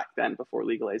Canada back then before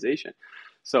legalization.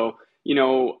 So,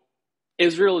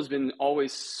 Israel has been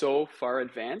always so far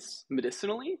advanced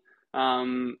medicinally.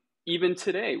 Even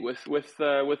today with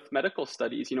medical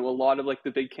studies, a lot of the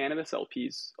big cannabis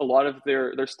LPs, a lot of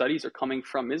their studies are coming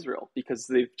from Israel because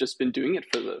they've just been doing it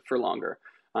for longer.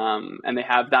 And they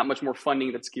have that much more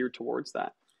funding that's geared towards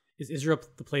that. Is Israel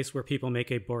the place where people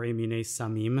make a borei mine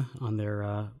samim on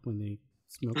their when they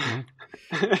smoke? No?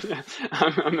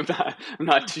 I'm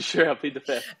not too sure. I'll plead the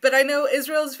fifth. But I know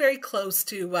Israel is very close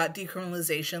to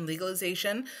decriminalization,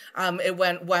 legalization. It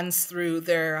went once through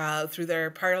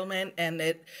their parliament, and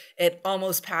it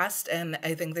almost passed. And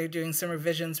I think they're doing some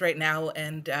revisions right now,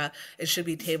 and it should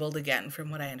be tabled again, from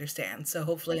what I understand. So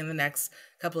hopefully, in the next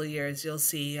couple of years, you'll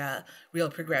see real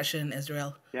progression in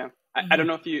Israel. Yeah, I don't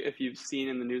know if you've seen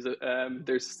in the news.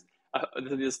 There's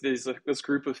this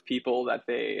group of people that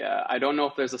they I don't know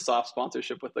if there's a soft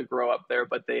sponsorship with the grow up there,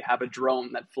 but they have a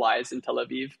drone that flies in Tel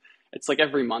Aviv. It's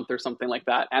every month or something like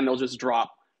that, and they'll just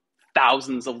drop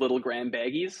thousands of little gram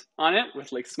baggies on it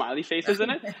with smiley faces in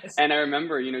it. And I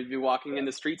remember, you'd be walking in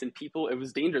the streets and it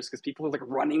was dangerous because people were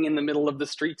running in the middle of the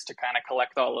streets to kind of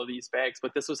collect all of these bags.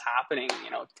 But this was happening,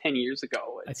 10 years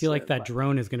ago. I feel like that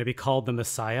drone is going to be called the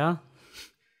Messiah.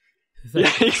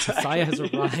 Yeah, exactly. Messiah has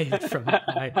arrived from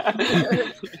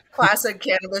Classic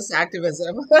cannabis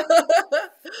activism.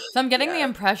 So I'm getting the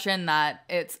impression that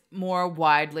it's more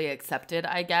widely accepted,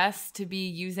 I guess, to be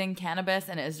using cannabis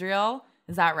in Israel.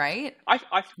 Is that right? I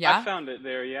found it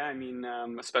there. Yeah. I mean,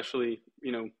 especially,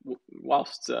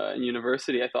 whilst in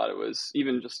university, I thought it was,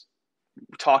 even just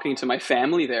talking to my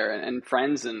family there and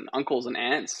friends and uncles and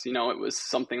aunts, it was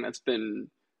something that's been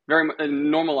very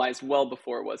normalized well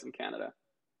before it was in Canada.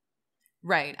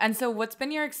 Right. And so what's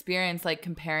been your experience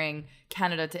comparing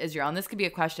Canada to Israel? And this could be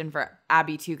a question for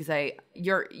Abby too, because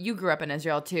you grew up in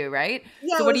Israel too, right?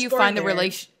 Yeah, so what do you find the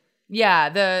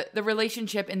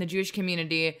relationship in the Jewish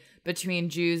community between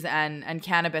Jews and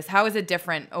cannabis? How is it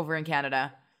different over in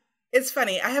Canada? It's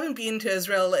funny. I haven't been to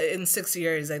Israel in 6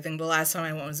 years. I think the last time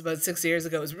I went was about 6 years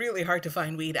ago. It was really hard to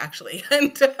find weed, actually.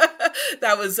 And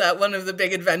that was one of the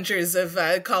big adventures of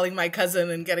calling my cousin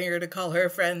and getting her to call her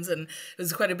friends. And it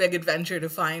was quite a big adventure to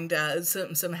find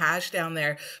some hash down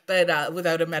there, but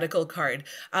without a medical card.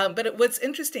 But what's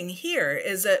interesting here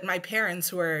is that my parents,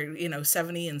 who are,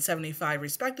 70 and 75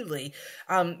 respectively,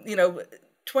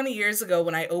 20 years ago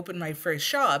when I opened my first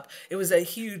shop, it was a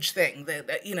huge thing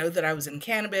that, you know, that I was in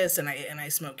cannabis and I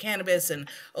smoked cannabis and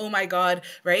oh my God,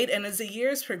 right? And as the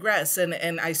years progressed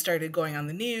and I started going on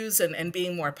the news and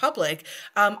being more public,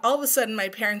 all of a sudden my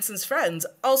parents and friends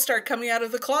all start coming out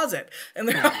of the closet and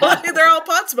they're all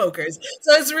pot smokers.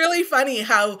 So it's really funny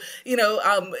how, you know,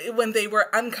 when they were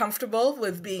uncomfortable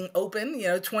with being open, you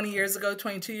know, 20 years ago,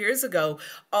 22 years ago,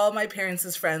 all my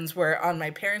parents' friends were on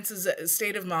my parents'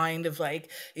 state of mind of like,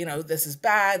 you know, this is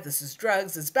bad, this is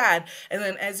drugs, it's bad. And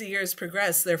then as the years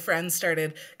progressed, their friends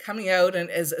started coming out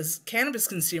and as cannabis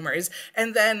consumers.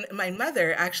 And then my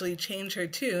mother actually changed her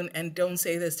tune, and don't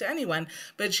say this to anyone,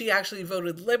 but she actually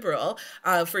voted Liberal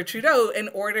for Trudeau in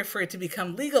order for it to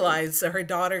become legalized so her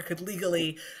daughter could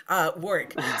legally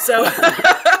work. So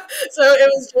so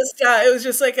it was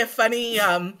just like a funny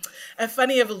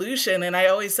evolution. And I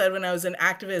always said when I was an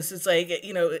activist, it's like,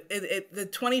 you know, the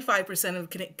 25% of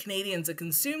Canadians that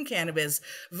consume cannabis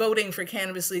voting for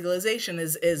cannabis legalization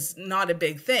is not a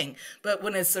big thing. But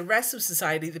when it's the rest of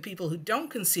society, the people who don't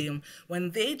consume,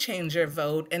 when they change their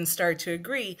vote and start to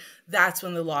agree, that's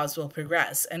when the laws will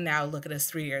progress. And now look at us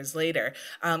 3 years later.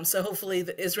 So hopefully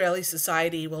the Israeli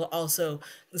society will also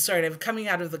sort of coming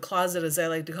out of the closet, as I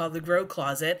like to call the grow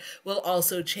closet, will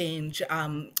also change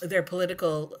their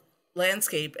political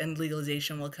landscape, and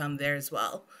legalization will come there as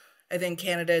well. I think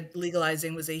Canada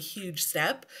legalizing was a huge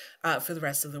step for the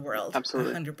rest of the world.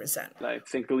 Absolutely. 100%. I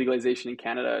think the legalization in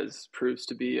Canada proves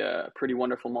to be a pretty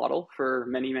wonderful model for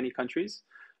many, many countries.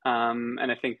 And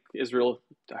I think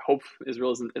I hope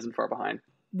Israel isn't far behind.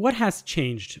 What has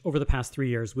changed over the past 3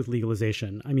 years with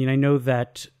legalization? I mean, I know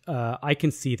that I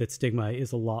can see that stigma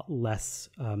is a lot less,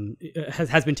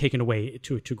 has been taken away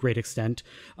to a great extent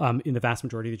in the vast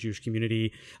majority of the Jewish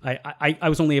community. I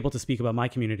was only able to speak about my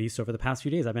community. So for the past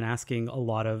few days, I've been asking a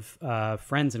lot of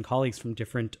friends and colleagues from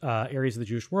different areas of the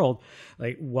Jewish world,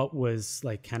 like what was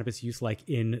like cannabis use like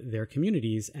in their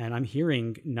communities. And I'm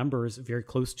hearing numbers very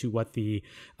close to what the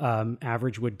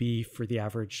average would be for the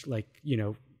average, like, you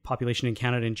know, population in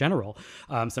Canada in general.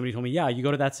 Somebody told me, yeah, you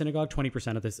go to that synagogue,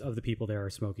 20% of the people there are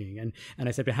smoking. And I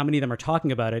said, but how many of them are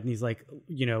talking about it? And he's like,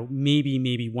 you know, maybe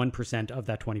 1% of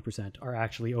that 20% are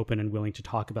actually open and willing to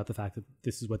talk about the fact that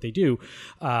this is what they do.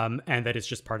 And that it's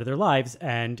just part of their lives.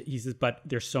 And he says, but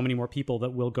there's so many more people that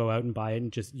will go out and buy it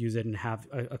and just use it and have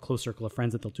a close circle of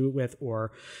friends that they'll do it with,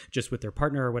 or just with their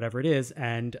partner or whatever it is.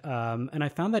 And I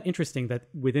found that interesting that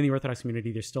within the Orthodox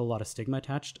community, there's still a lot of stigma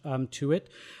attached to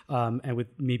it. And with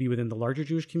maybe within the larger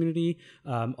Jewish community,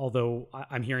 although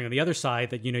I'm hearing on the other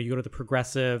side that, you know, you go to the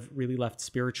progressive, really left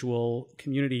spiritual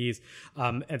communities,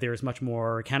 and there's much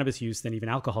more cannabis use than even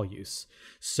alcohol use.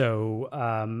 So,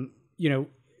 you know,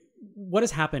 what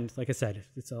has happened? Like I said,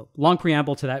 it's a long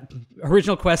preamble to that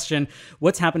original question.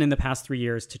 What's happened in the past 3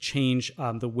 years to change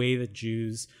the way that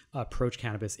Jews approach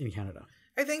cannabis in Canada?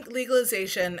 I think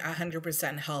legalization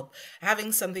 100% help.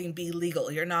 Having something be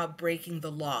legal, you're not breaking the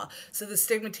law. So the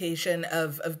stigmatization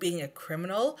of being a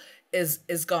criminal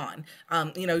is gone.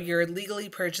 You know, you're legally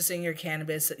purchasing your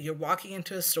cannabis, you're walking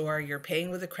into a store, you're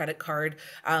paying with a credit card,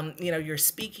 you know, you're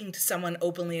speaking to someone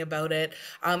openly about it.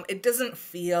 It doesn't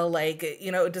feel like,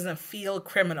 you know, it doesn't feel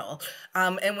criminal.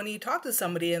 And when you talk to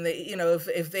somebody and they, you know,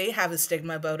 if they have a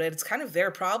stigma about it, it's kind of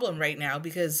their problem right now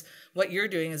because what you're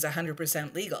doing is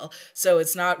 100% legal. So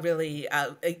it's not really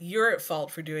your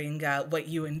fault for doing what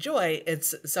you enjoy.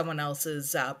 It's someone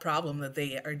else's problem that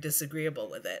they are disagreeable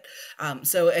with it.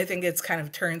 So I think it's kind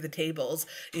of turned the tables,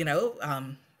 you know,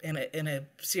 in a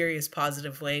serious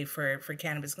positive way for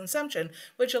cannabis consumption,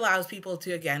 which allows people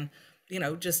to, again, you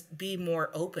know, just be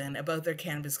more open about their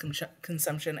cannabis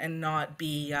consumption and not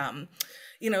be,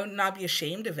 you know, not be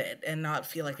ashamed of it and not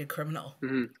feel like a criminal.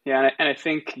 Mm-hmm. Yeah, and I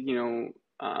think, you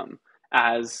know,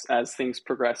 as things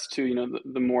progress too, you know,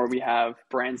 the more we have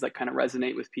brands that kind of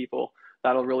resonate with people,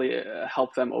 that'll really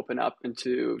help them open up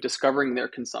into discovering their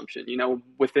consumption. You know,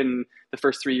 within the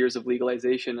first 3 years of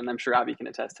legalization, and I'm sure Abby can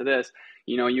attest to this,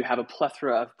 you know, you have a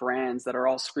plethora of brands that are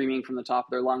all screaming from the top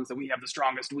of their lungs that we have the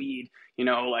strongest weed, you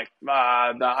know, like the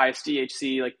highest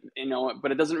THC, like, you know,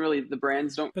 but it doesn't really, the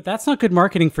brands don't. But that's not good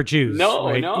marketing for Jews. No,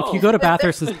 right? no. If you go to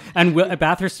Bathurst and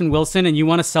Bathurst and Wilson and you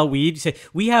want to sell weed, you say,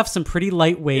 we have some pretty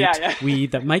lightweight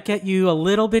weed that might get you a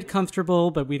little bit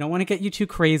comfortable, but we don't want to get you too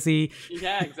crazy.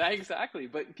 Yeah, exactly.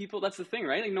 But people, that's the thing,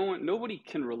 right? Like nobody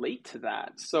can relate to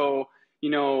that. So, you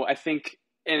know, I think,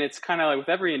 and it's kind of like with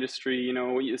every industry, you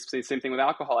know, it's the same thing with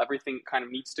alcohol. Everything kind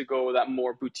of needs to go that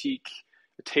more boutique,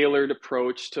 tailored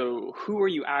approach to who are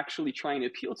you actually trying to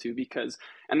appeal to? Because,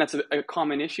 and that's a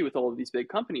common issue with all of these big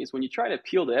companies. When you try to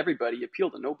appeal to everybody, you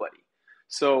appeal to nobody.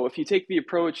 So if you take the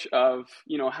approach of,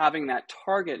 having that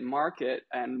target market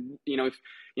and,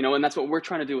 and that's what we're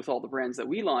trying to do with all the brands that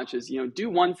we launch is, do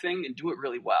one thing and do it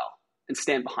really well and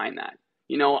stand behind that.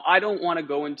 I don't want to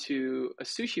go into a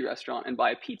sushi restaurant and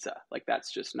buy a pizza. Like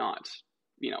that's just not,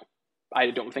 I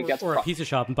don't think that's... Or a pizza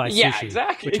shop and buy sushi. Yeah,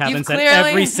 exactly. Which happens at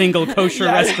every single kosher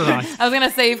restaurant. I was going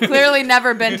to say, you've clearly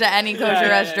never been to any kosher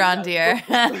restaurant, dear.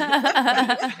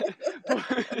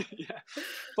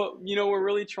 But, we're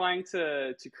really trying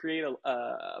to create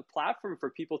a platform for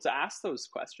people to ask those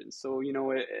questions. So,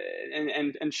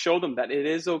 and show them that it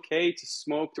is okay to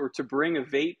smoke or to bring a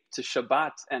vape to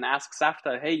Shabbat and ask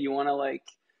Safta, hey, you want to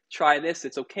try this?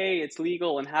 It's okay. It's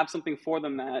legal, and have something for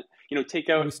them that, take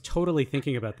out. I was totally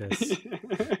thinking about this.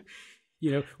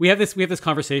 We have this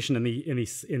conversation in the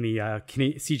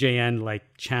CJN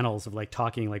channels of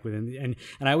talking within,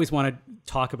 and I always want to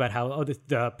talk about how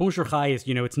the Bonjour High is,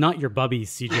 it's not your bubby's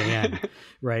CJN,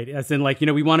 right? As in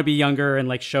we want to be younger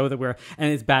and show that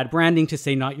and it's bad branding to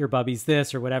say not your bubby's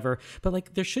this or whatever,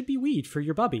 but there should be weed for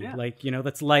your bubby,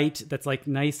 that's light, that's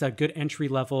nice, a good entry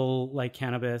level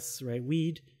cannabis, right?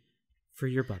 Weed for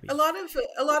your bubby. A lot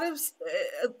of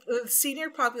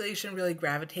senior population really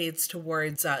gravitates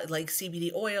towards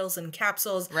CBD oils and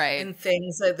capsules, right, and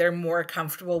things that they're more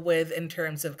comfortable with in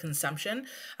terms of consumption.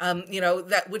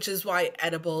 That which is why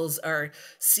edibles are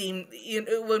seen.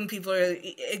 When people are,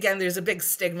 again, there's a big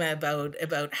stigma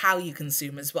about how you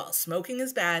consume as well. Smoking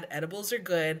is bad. Edibles are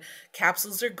good.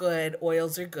 Capsules are good.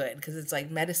 Oils are good because it's like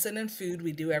medicine and food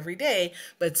we do every day,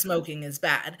 but smoking is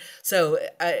bad. So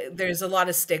there's a lot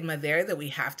of stigma there that we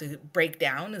have to break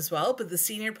down as well, but the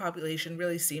senior population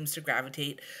really seems to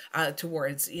gravitate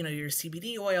towards your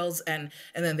CBD oils, and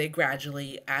then they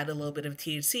gradually add a little bit of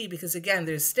THC because again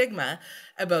there's stigma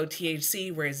about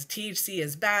THC, whereas THC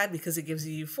is bad because it gives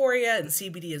you euphoria and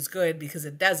CBD is good because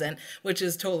it doesn't, which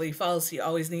is totally false. You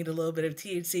always need a little bit of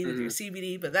THC with your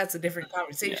CBD, but that's a different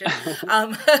conversation.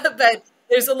 But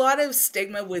there's a lot of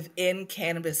stigma within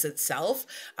cannabis itself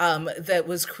that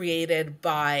was created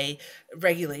by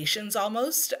regulations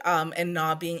almost, and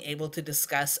not being able to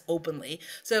discuss openly.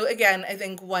 So again, I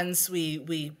think once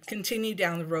we continue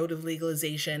down the road of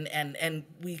legalization and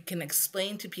we can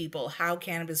explain to people how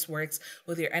cannabis works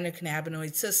with your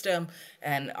endocannabinoid system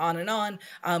and on,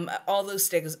 all those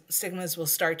stigmas will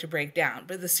start to break down.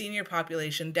 But the senior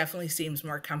population definitely seems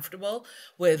more comfortable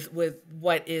with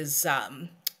what is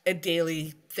a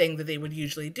daily thing that they would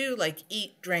usually do, like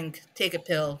eat, drink, take a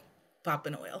pill, pop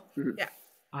an oil. Mm-hmm. Yeah.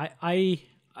 I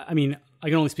mean, I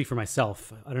can only speak for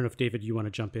myself. I don't know if David, you want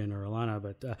to jump in, or Alana,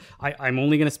 but I'm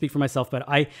only going to speak for myself. But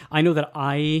I know that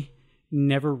I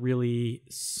never really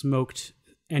smoked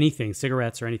anything,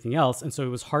 cigarettes or anything else, and so it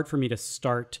was hard for me to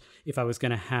start if I was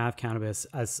going to have cannabis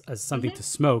as something to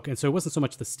smoke. And so it wasn't so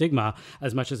much the stigma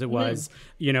as much as it was,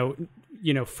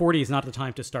 40 is not the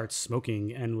time to start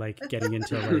smoking and getting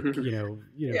into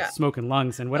smoking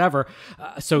lungs and whatever.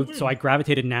 So I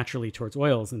gravitated naturally towards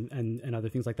oils and other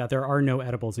things like that. There are no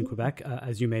edibles in Quebec,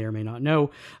 as you may or may not know,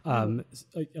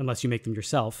 unless you make them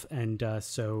yourself. And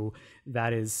so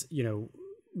that is,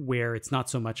 where it's not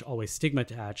so much always stigma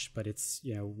attached, but it's,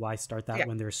 why start that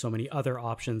when there's so many other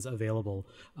options available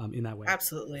in that way.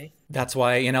 Absolutely. That's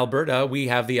why in Alberta, we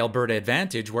have the Alberta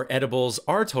advantage where edibles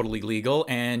are totally legal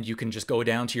and you can just go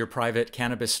down to your private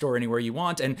cannabis store anywhere you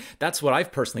want. And that's what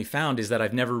I've personally found is that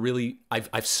I've never really,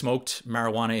 I've smoked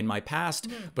marijuana in my past,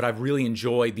 but I've really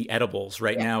enjoyed the edibles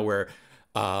right now where,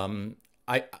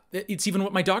 it's even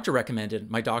what my doctor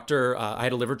recommended. My doctor, I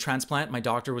had a liver transplant. My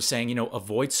doctor was saying,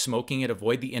 avoid smoking it,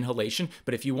 avoid the inhalation.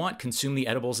 But if you want, consume the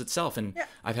edibles itself. And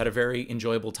I've had a very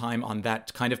enjoyable time on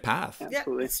that kind of path. Yeah,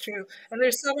 it's true. And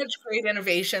there's so much great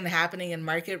innovation happening in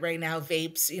market right now.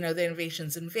 Vapes, the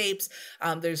innovations in vapes.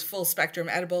 There's full spectrum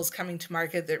edibles coming to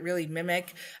market that really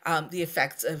mimic the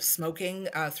effects of smoking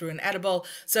through an edible.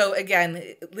 So again,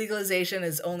 legalization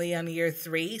is only on year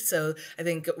 3. So I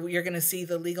think you're going to see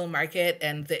the legal market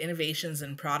and the innovations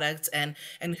and products and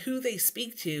who they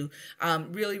speak to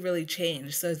really, really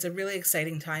change. So it's a really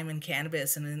exciting time in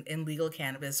cannabis and in legal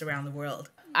cannabis around the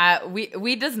world.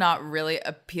 Weed does not really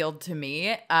appeal to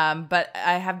me, but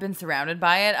I have been surrounded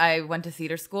by it. I went to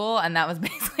theater school, and that was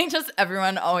basically just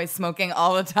everyone always smoking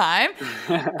all the time.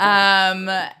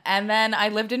 And then I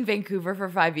lived in Vancouver for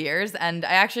 5 years, and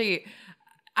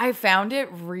I I found it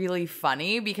really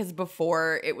funny because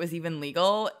before it was even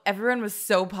legal, everyone was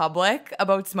so public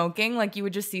about smoking. Like you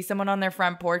would just see someone on their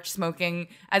front porch smoking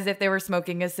as if they were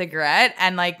smoking a cigarette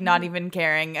and like not even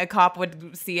caring. A cop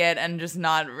would see it and just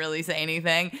not really say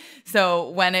anything. So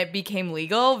when it became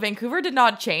legal, Vancouver did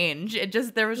not change.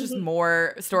 There was just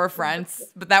more storefronts,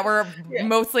 but that were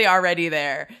mostly already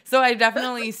there. So I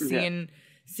definitely seen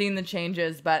the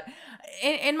changes. But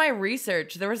in my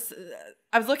research,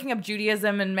 I was looking up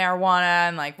Judaism and marijuana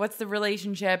and like, what's the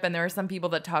relationship? And there were some people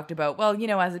that talked about, well, you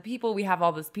know, as a people, we have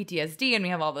all this PTSD and we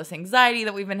have all this anxiety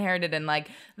that we've inherited. And like,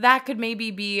 that could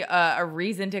maybe be a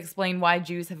reason to explain why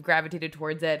Jews have gravitated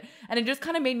towards it. And it just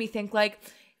kind of made me think like,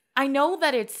 I know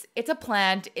that it's a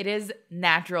plant, it is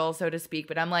natural, so to speak,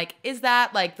 but I'm like, is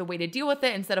that like the way to deal with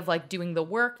it instead of like doing the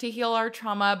work to heal our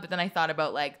trauma? But then I thought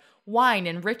about like wine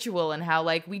and ritual and how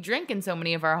like we drink in so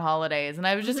many of our holidays. And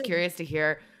I was just curious to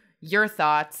hear your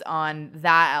thoughts on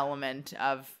that element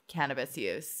of cannabis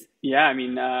use. Yeah, I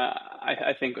mean,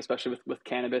 I think especially with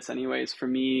cannabis anyways, for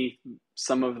me,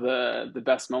 some of the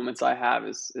best moments I have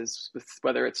is with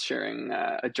whether it's sharing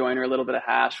a joint or a little bit of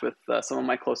hash with some of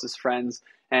my closest friends.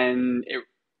 And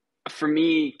for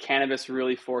me, cannabis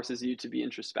really forces you to be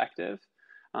introspective.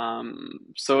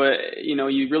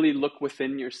 You really look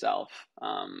within yourself.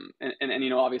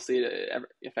 And obviously it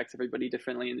affects everybody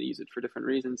differently and they use it for different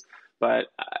reasons. But,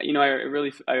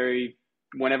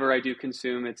 whenever I do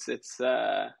consume, it's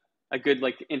a good,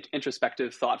 like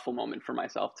introspective, thoughtful moment for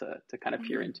myself to kind of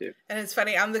peer into. And it's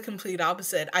funny, I'm the complete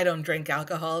opposite. I don't drink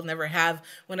alcohol, never have.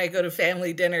 When I go to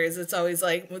family dinners, it's always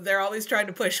like, they're always trying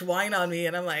to push wine on me.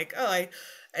 And I'm like, oh,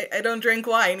 I don't drink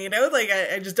wine, like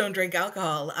I just don't drink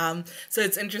alcohol. So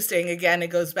it's interesting. Again, it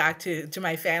goes back to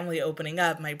my family opening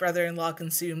up. My brother-in-law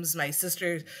consumes, my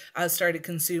sister started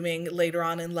consuming later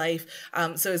on in life.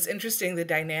 So it's interesting. The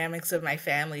dynamics of my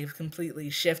family have completely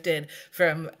shifted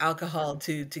from alcohol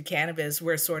to cannabis.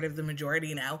 We're sort of the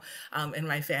majority now in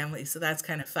my family. So that's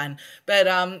kind of fun. But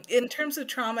in terms of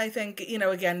trauma, I think,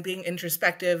 again, being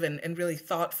introspective and really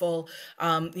thoughtful,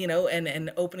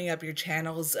 and opening up your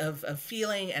channels of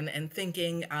feeling and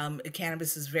thinking,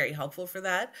 cannabis is very helpful for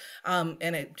that.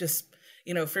 And it just,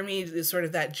 for me, sort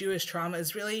of that Jewish trauma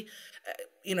is really,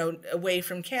 away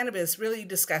from cannabis, really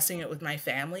discussing it with my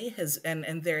family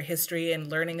and their history and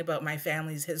learning about my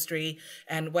family's history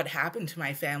and what happened to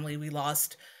my family. We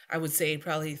lost, I would say,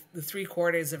 probably the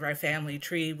 3/4 of our family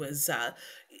tree was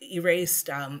erased,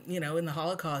 in the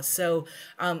Holocaust. So,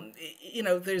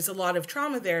 there's a lot of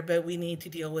trauma there, but we need to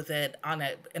deal with it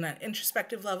in an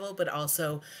introspective level, but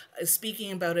also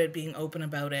speaking about it, being open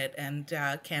about it, and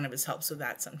cannabis helps with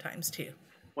that sometimes too.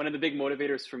 One of the big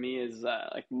motivators for me is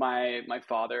like my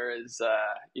father is,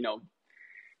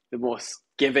 the most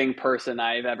giving person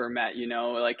I've ever met,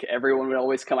 like everyone would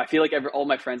always come. I feel like all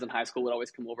my friends in high school would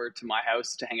always come over to my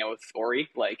house to hang out with Ori.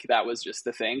 Like that was just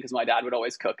the thing because my dad would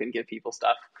always cook and give people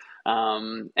stuff.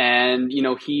 And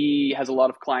he has a lot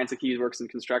of clients. Like he works in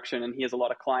construction and he has a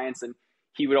lot of clients and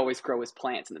he would always grow his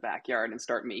plants in the backyard and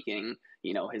start making,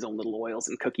 his own little oils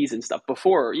and cookies and stuff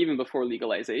even before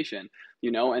legalization,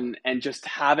 and just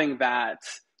having that,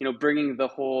 bringing the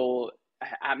whole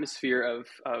atmosphere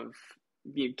of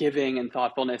giving and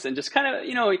thoughtfulness and just kind of,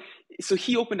 so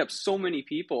he opened up so many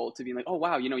people to be like, oh,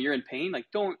 wow, you're in pain. Like,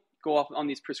 don't go off on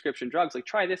these prescription drugs. Like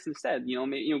try this instead,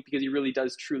 because he really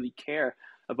does truly care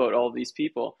about all of these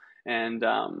people. And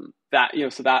that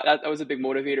was a big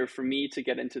motivator for me to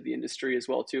get into the industry as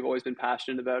well too. I've always been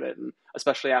passionate about it. And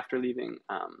especially after leaving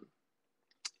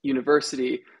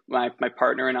university, my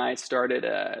partner and I started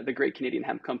the Great Canadian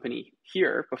Hemp Company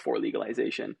here before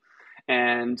legalization.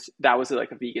 And that was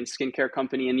like a vegan skincare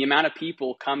company. And the amount of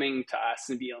people coming to us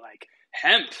and being like,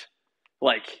 hemp,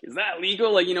 like, is that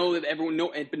legal? Like, everyone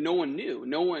but no one knew.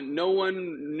 No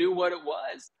one knew what it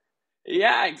was.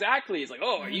 Yeah, exactly. It's like,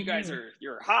 oh, you guys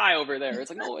you're high over there. It's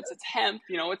like, no, it's hemp,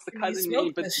 it's the cousin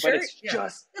name, but it's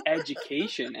just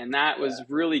education. And that was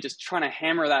really just trying to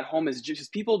hammer that home is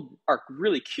just people are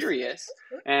really curious.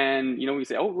 And, we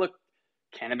say, oh, look,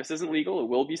 cannabis isn't legal. It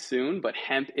will be soon, but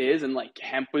hemp is. And like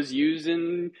hemp was used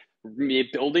in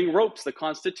building ropes. The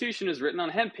Constitution is written on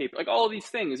hemp paper, like all these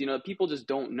things, people just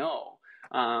don't know.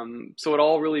 So it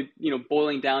all really,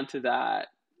 boiling down to that,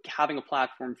 having a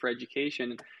platform for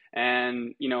education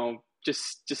and,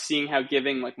 just seeing how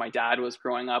giving, like my dad was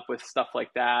growing up with stuff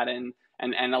like that and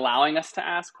allowing us to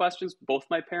ask questions, both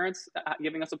my parents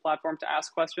giving us a platform to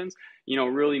ask questions,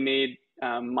 really made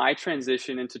my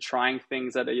transition into trying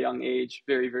things at a young age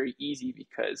very, very easy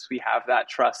because we have that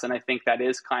trust. And I think that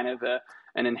is kind of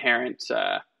an inherent,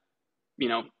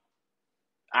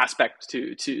 aspect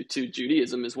to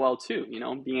Judaism as well too,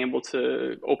 being able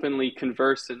to openly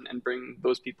converse and bring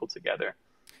those people together.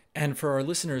 And for our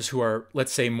listeners who are,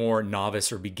 let's say, more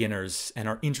novice or beginners and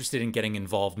are interested in getting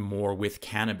involved more with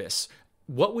cannabis,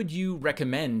 what would you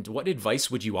recommend? What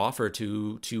advice would you offer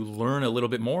to learn a little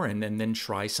bit more and then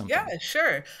try something? Yeah,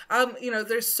 sure.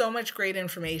 There's so much great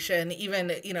information, even,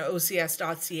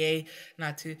 OCS.ca,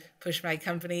 not to push my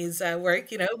company's work,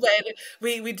 but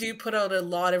we do put out a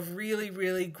lot of really,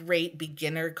 really great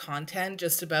beginner content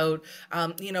just about,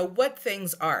 what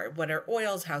things are, what are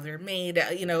oils, how they're made,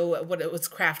 what's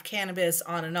craft cannabis,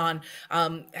 on and on,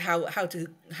 how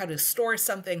to store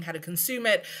something, how to consume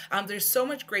it. There's so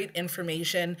much great information.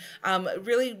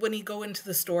 Really, when you go into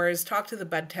the stores, talk to the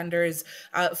bud tenders,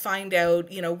 find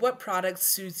out, what product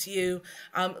suits you,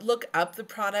 look up the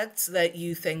products that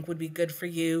you think would be good for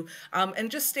you,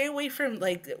 and just stay away from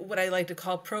like what I like to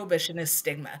call prohibitionist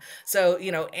stigma. So,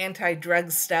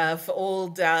 anti-drug stuff,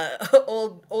 old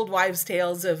wives'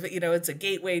 tales of, it's a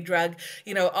gateway drug,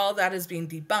 all that is being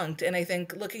debunked. And I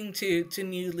think looking to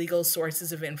new legal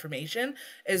sources of information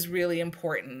is really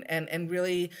important, and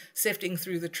really sifting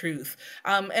through the truth.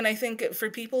 And I think for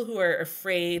people who are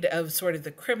afraid of sort of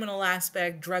the criminal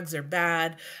aspect, drugs are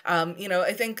bad,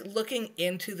 I think looking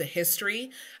into the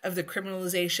history of the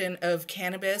criminalization of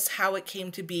cannabis, how it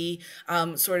came to be,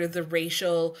 sort of the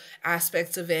racial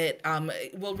aspects of it,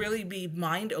 will really be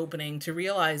mind-opening to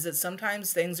realize that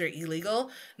sometimes things are illegal,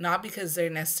 not because they're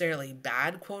necessarily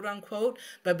bad, quote unquote,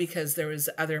 but because there was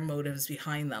other motives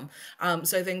behind them.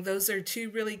 So I think those are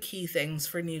two really key things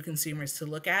for new consumers to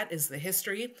look at, is the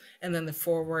history and then the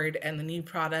forward and the new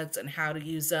products and how to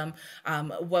use them,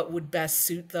 what would best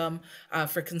suit them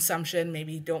for consumption.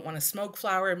 Maybe you don't want to smoke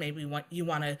flower, maybe you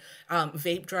want to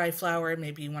vape dry flower,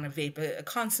 maybe you want to vape a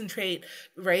concentrate,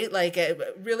 right? Like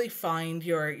really find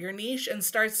your niche and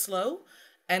start slow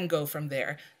and go from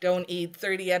there. Don't eat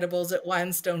 30 edibles at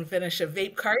once. Don't finish a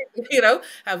vape cart,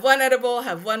 have one edible,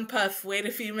 have one puff, wait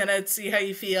a few minutes, see how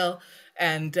you feel,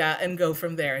 and go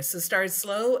from there. So start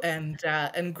slow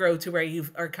and grow to where you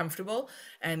are comfortable,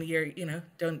 and you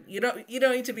don't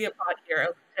need to be a pot hero.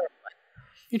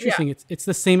 Interesting. Yeah. It's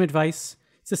the same advice.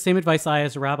 It's the same advice I,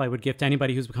 as a rabbi, would give to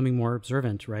anybody who's becoming more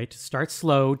observant, right? Start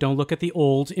slow. Don't look at the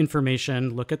old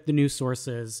information. Look at the new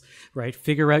sources, right?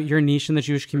 Figure out your niche in the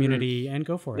Jewish community and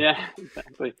go for it. Yeah,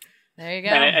 exactly. There you go.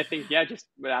 And I think, just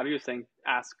what Abby was saying,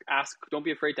 ask, don't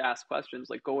be afraid to ask questions.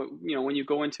 Like when you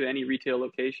go into any retail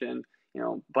location,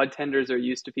 bud tenders are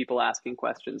used to people asking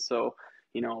questions. So,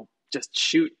 just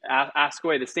ask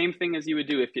away. The same thing as you would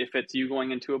do if it's you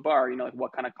going into a bar, like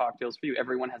what kind of cocktails for you.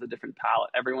 Everyone has a different palate.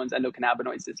 Everyone's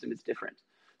endocannabinoid system is different.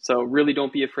 So really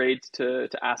don't be afraid to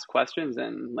ask questions.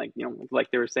 And like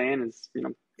they were saying is,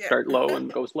 start low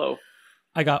and go slow.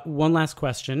 I got one last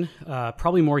question,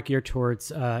 probably more geared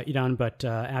towards Idan, but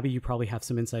Abby, you probably have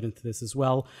some insight into this as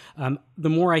well. The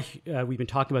more we've been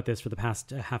talking about this for the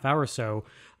past half hour or so,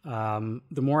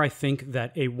 the more I think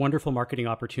that a wonderful marketing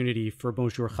opportunity for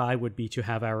Bonjour High would be to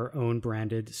have our own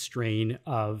branded strain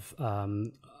of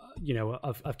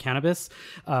cannabis.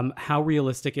 How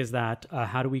realistic is that?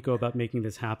 How do we go about making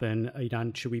this happen?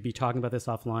 Idan, should we be talking about this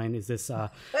offline? Is this,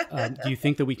 do you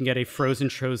think that we can get a frozen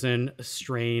chosen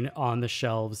strain on the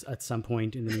shelves at some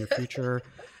point in the near future?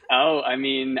 Oh, I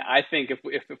mean, I think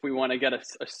if we want to get a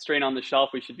strain on the shelf,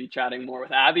 we should be chatting more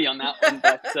with Abby on that one.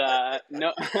 But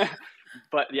no,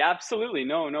 but yeah, absolutely.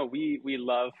 No, we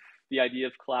love the idea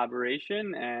of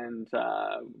collaboration and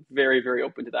very, very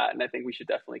open to that. And I think we should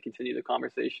definitely continue the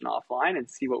conversation offline and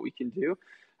see what we can do.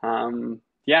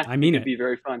 I mean, it'd be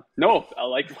very fun. No,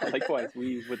 likewise,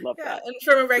 we would love that. And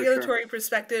from a regulatory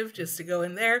perspective, just to go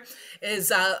in there,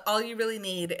 is all you really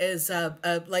need is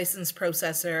a licensed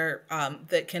processor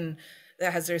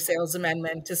that has their sales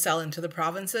amendment to sell into the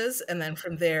provinces. And then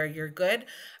from there, you're good.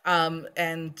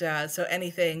 So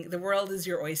anything, the world is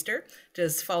your oyster.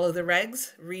 Just follow the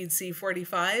regs, read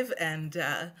C45, and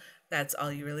that's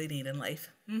all you really need in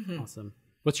life. Mm-hmm. Awesome.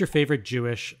 What's your favorite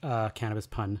Jewish cannabis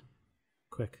pun?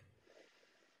 Quick.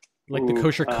 Like the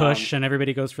kosher Kush, and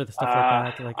everybody goes for the stuff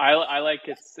like that. I like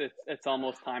it's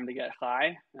almost time to get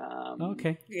high.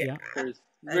 Okay. Yeah.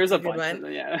 There's a bunch of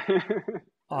them, yeah.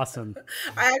 Awesome.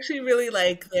 I actually really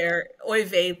like their Oy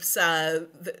Vapes.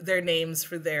 Their names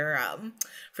for their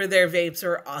vapes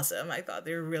are awesome. I thought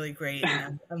they were really great.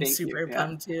 And I'm super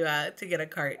pumped to get a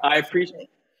cart. I appreciate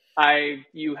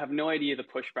You have no idea the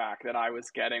pushback that I was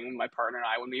getting with my partner and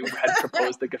I when we had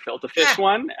proposed the gefilte fish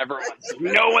one. Everyone's like,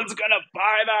 no one's gonna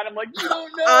buy that. I'm like, you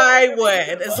don't know. I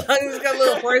would, as long as it's got a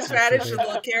little horseradish and a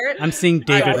little carrot. I'm seeing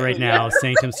David right now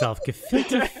saying to himself,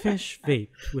 gefilte fish vape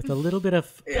with a little bit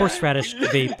of horseradish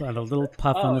vape and a little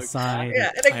puff on the side.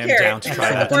 Yeah, and a carrot. Down to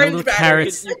try that. And a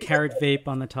little carrot vape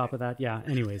on the top of that. Yeah,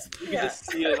 anyways. You just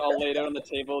see it all laid out on the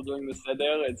table during the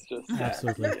seder. It's just...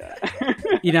 Absolutely.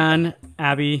 Idan,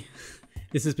 Abby,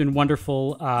 this has been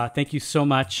wonderful. Thank you so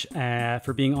much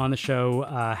for being on the show.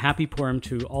 Happy Purim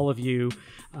to all of you,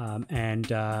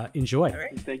 and enjoy.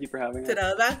 Right. Thank you for having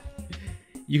us.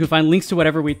 You can find links to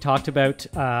whatever we talked about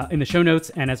in the show notes.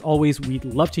 And as always, we'd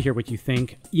love to hear what you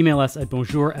think. Email us at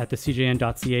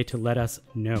bonjour@thecjn.ca to let us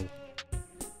know.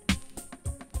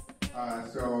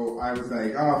 So I was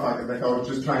like, oh, fuck it. Like, I'll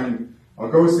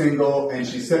go single. And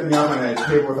she set me up on a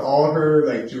table with all her,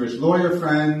 like, Jewish lawyer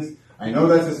friends. I know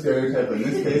that's a stereotype, but in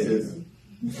this case, it's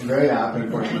very apt,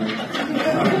 unfortunately.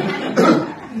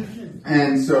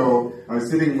 And so I was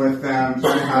sitting with them,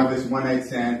 trying to have this one-night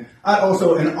stand at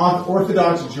also an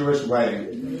Orthodox Jewish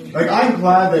wedding. Like, I'm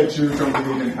glad that Jews don't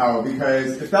believe in hell,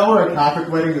 because if that were a Catholic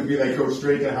wedding, it would be like, go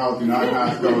straight to hell, do not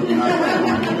pass go, do not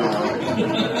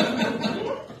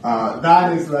 $500.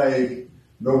 That is like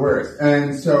the worst.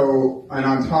 And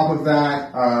on top of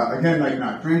that, again, like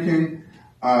not drinking,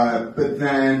 but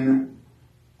then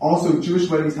also Jewish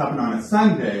weddings happen on a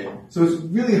Sunday, so it's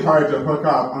really hard to hook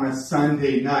up on a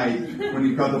Sunday night when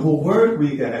you've got the whole work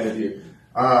week ahead of you.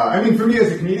 I mean, for me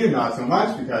as a comedian, not so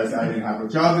much, because I didn't have a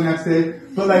job the next day,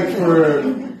 but like for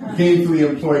gainfully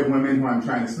employed women who I'm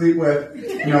trying to sleep with,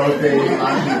 if they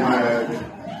actually want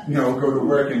to, go to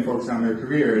work and focus on their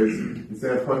careers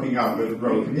instead of hooking up with a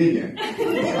broke comedian.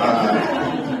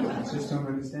 I just don't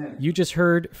understand. You just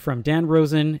heard from Dan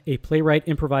Rosen, a playwright,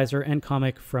 improviser, and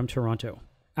comic from Toronto.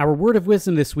 Our word of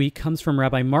wisdom this week comes from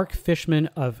Rabbi Mark Fishman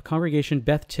of Congregation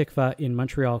Beth Tikva in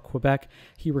Montreal, Quebec.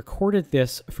 He recorded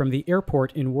this from the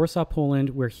airport in Warsaw, Poland,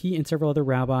 where he and several other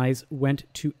rabbis went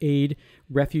to aid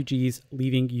refugees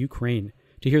leaving Ukraine.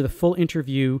 To hear the full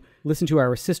interview, listen to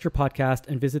our sister podcast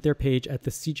and visit their page at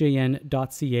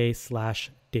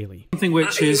thecjn.ca/daily. Something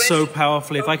which is so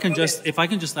powerfully, if I can just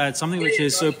add something which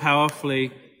is so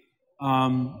powerfully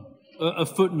a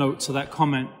footnote to that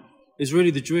comment, is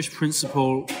really the Jewish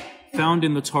principle found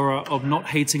in the Torah of not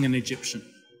hating an Egyptian.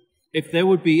 If there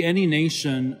would be any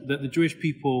nation that the Jewish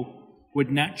people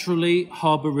would naturally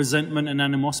harbor resentment and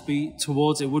animosity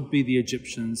towards, it would be the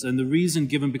Egyptians. And the reason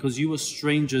given, because you were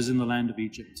strangers in the land of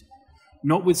Egypt.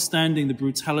 Notwithstanding the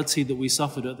brutality that we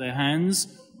suffered at their hands,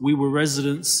 we were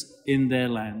residents in their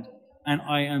land. And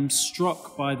I am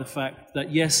struck by the fact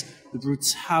that, yes, the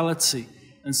brutality,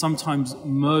 and sometimes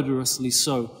murderously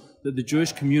so, that the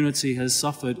Jewish community has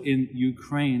suffered in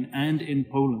Ukraine and in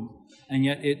Poland. And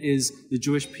yet it is the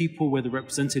Jewish people, whether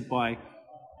represented by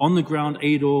on-the-ground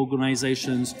aid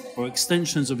organizations or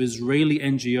extensions of Israeli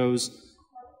NGOs.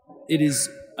 It is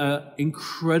an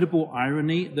incredible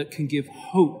irony that can give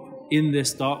hope in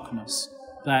this darkness,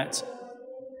 that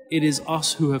it is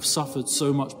us who have suffered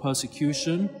so much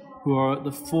persecution who are at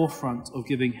the forefront of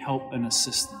giving help and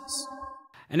assistance.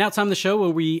 And now it's time on the show where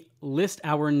we list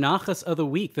our nachas of the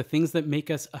week, the things that make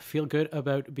us feel good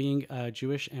about being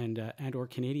Jewish and or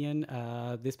Canadian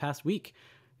this past week.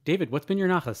 David, what's been your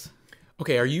nachas?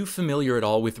 Okay, are you familiar at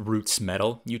all with Roots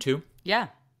Metal, you two? Yeah,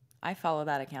 I follow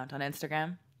that account on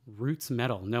Instagram. Roots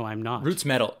Metal. No, I'm not. Roots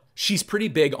Metal. She's pretty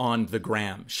big on the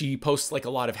gram. She posts like a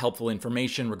lot of helpful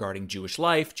information regarding Jewish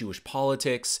life, Jewish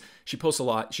politics. She posts a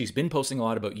lot. She's been posting a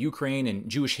lot about Ukraine and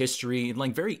Jewish history, and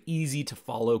like very easy to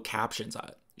follow captions.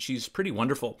 She's pretty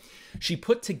wonderful. She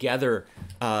put together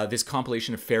this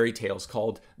compilation of fairy tales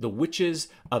called The Witches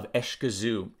of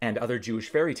Eshkazu and Other Jewish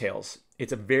Fairy Tales.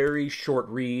 It's a very short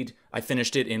read. I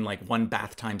finished it in like one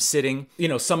bath time sitting.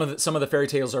 Some of the fairy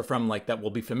tales are from like that we'll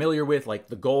be familiar with, like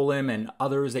the Golem and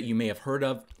others that you may have heard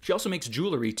of. She also makes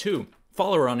jewelry too.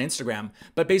 Follow her on Instagram.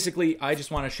 But basically, I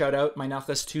just want to shout out my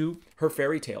nachas to her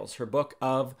fairy tales, her book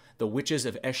of The Witches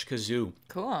of Eshkazu.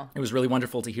 Cool. It was really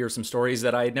wonderful to hear some stories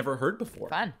that I had never heard before.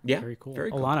 Fun. Yeah. Very cool.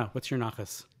 Very cool. Alana, what's your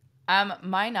nachas?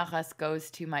 My nachas goes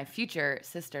to my future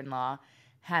sister-in-law,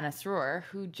 Hannah Sroor,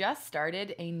 who just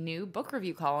started a new book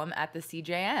review column at the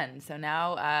CJN. So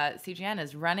now CJN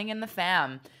is running in the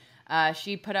fam.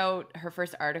 She put out her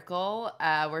first article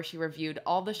where she reviewed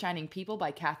All the Shining People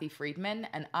by Kathy Friedman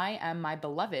and I Am My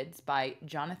Beloveds by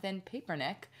Jonathan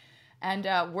Papernick. And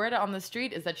word on the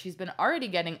street is that she's been already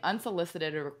getting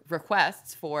unsolicited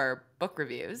requests for book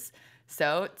reviews.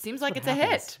 So it seems like it's a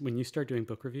hit. When you start doing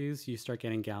book reviews, you start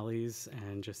getting galleys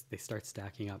and just they start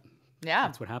stacking up. Yeah.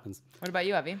 That's what happens. What about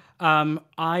you, Avi? I'm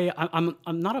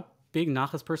not a big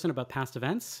nachas person about past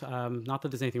events. Not that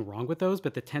there's anything wrong with those,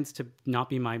 but that tends to not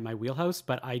be my wheelhouse.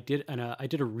 But I did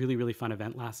a really, really fun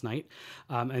event last night,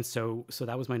 and so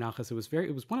that was my nachas.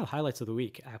 It was one of the highlights of the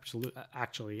week.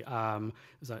 Actually, it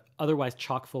was an otherwise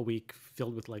chock full week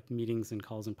filled with like meetings and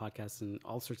calls and podcasts and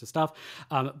all sorts of stuff.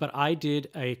 But I did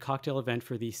a cocktail event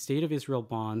for the State of Israel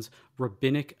Bonds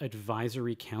Rabbinic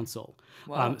Advisory Council.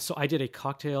 So I did a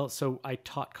cocktail. So I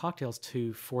taught cocktails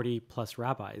to 40 plus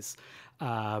rabbis.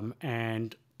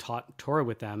 And taught Torah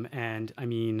with them. And I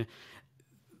mean,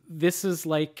 this is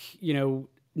like,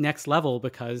 next level,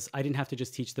 because I didn't have to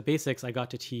just teach the basics. I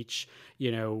got to teach,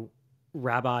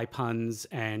 rabbi puns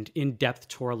and in-depth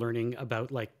Torah learning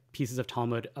about like pieces of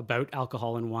Talmud, about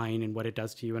alcohol and wine and what it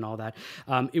does to you and all that.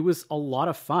 It was a lot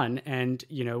of fun. And,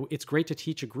 it's great to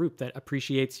teach a group that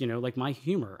appreciates, like my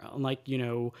humor, unlike,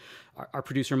 our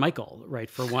producer, Michael, right,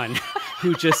 for one,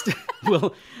 who just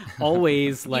will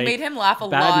always like. You made him laugh a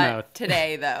lot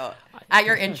today, though, at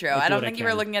your intro. I don't think you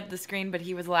were looking at the screen, but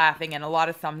he was laughing and a lot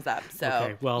of thumbs up.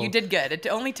 So you did good. It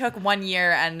only took 1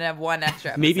 year and one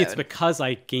extra episode. Maybe it's because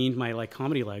I gained my like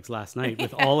comedy legs last night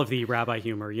with all of the rabbi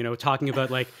humor, talking about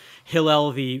like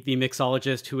Hillel, the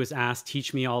mixologist who was asked,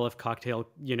 teach me all of cocktail,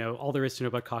 all there is to know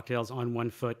about cocktails on 1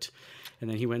 foot. And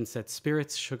then he went and said,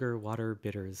 spirits, sugar, water,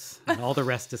 bitters, and all the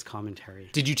rest is commentary.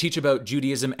 Did you teach about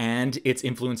Judaism and its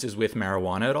influences with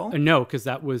marijuana at all? No, because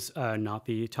that was not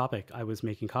the topic. I was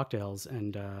making cocktails,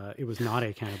 and it was not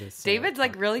a cannabis. David's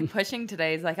like really pushing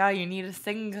today. He's like, oh, you need to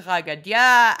sing Chagadia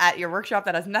at your workshop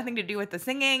that has nothing to do with the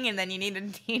singing, and then you need to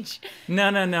teach. No.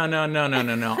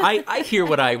 I hear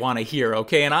what I want to hear,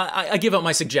 okay? And I give out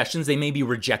my suggestions. They may be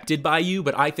rejected by you,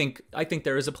 but I think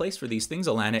there is a place for these things,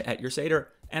 Alana, at your Seder.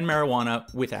 And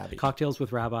marijuana with Abby. Cocktails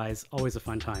with rabbis, always a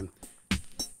fun time.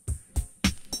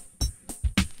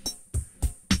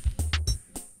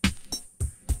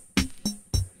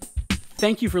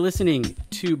 Thank you for listening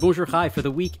to Bonjour High for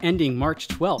the week ending March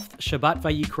 12th, Shabbat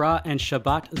Vayikra and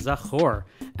Shabbat Zachor.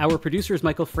 Our producer is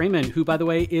Michael Freeman, who, by the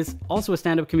way, is also a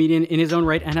stand-up comedian in his own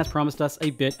right and has promised us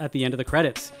a bit at the end of the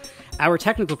credits. Our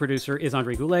technical producer is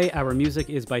Andre Goulet. Our music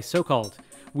is by So-Called.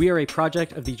 We are a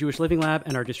project of the Jewish Living Lab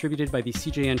and are distributed by the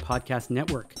CJN Podcast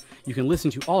Network. You can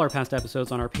listen to all our past episodes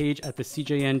on our page at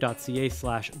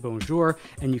thecjn.ca/bonjour,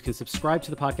 and you can subscribe to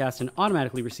the podcast and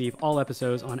automatically receive all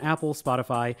episodes on Apple,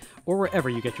 Spotify, or wherever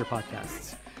you get your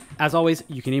podcasts. As always,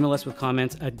 you can email us with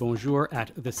comments at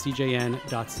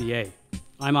bonjour@thecjn.ca.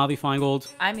 I'm Avi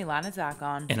Feingold. I'm Ilana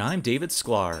Zakon. And I'm David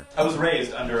Sklar. I was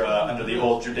raised under the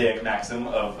old Judaic maxim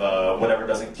of whatever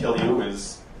doesn't kill you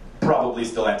is probably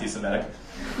still anti-Semitic.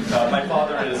 My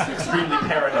father is extremely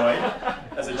paranoid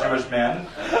as a Jewish man.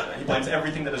 He blames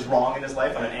everything that is wrong in his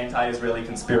life on an anti-Israeli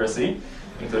conspiracy,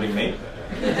 including me.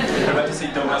 I went to see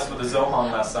Don't Mess with the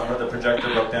Zohan last summer. The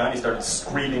projector broke down. He started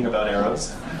screaming about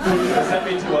Arabs.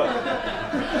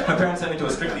 My parents sent me to a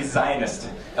strictly Zionist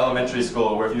elementary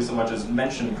school where if you so much as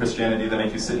mention Christianity, they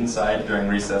make you sit inside during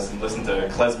recess and listen to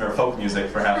klezmer folk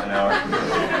music for half an hour.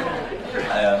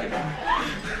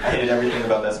 I hated everything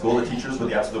about that school. The teachers were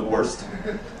the absolute worst.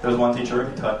 There was one teacher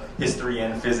who taught history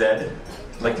and phys ed,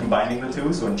 like combining the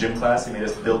two. So in gym class, he made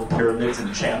us build pyramids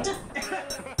and chant.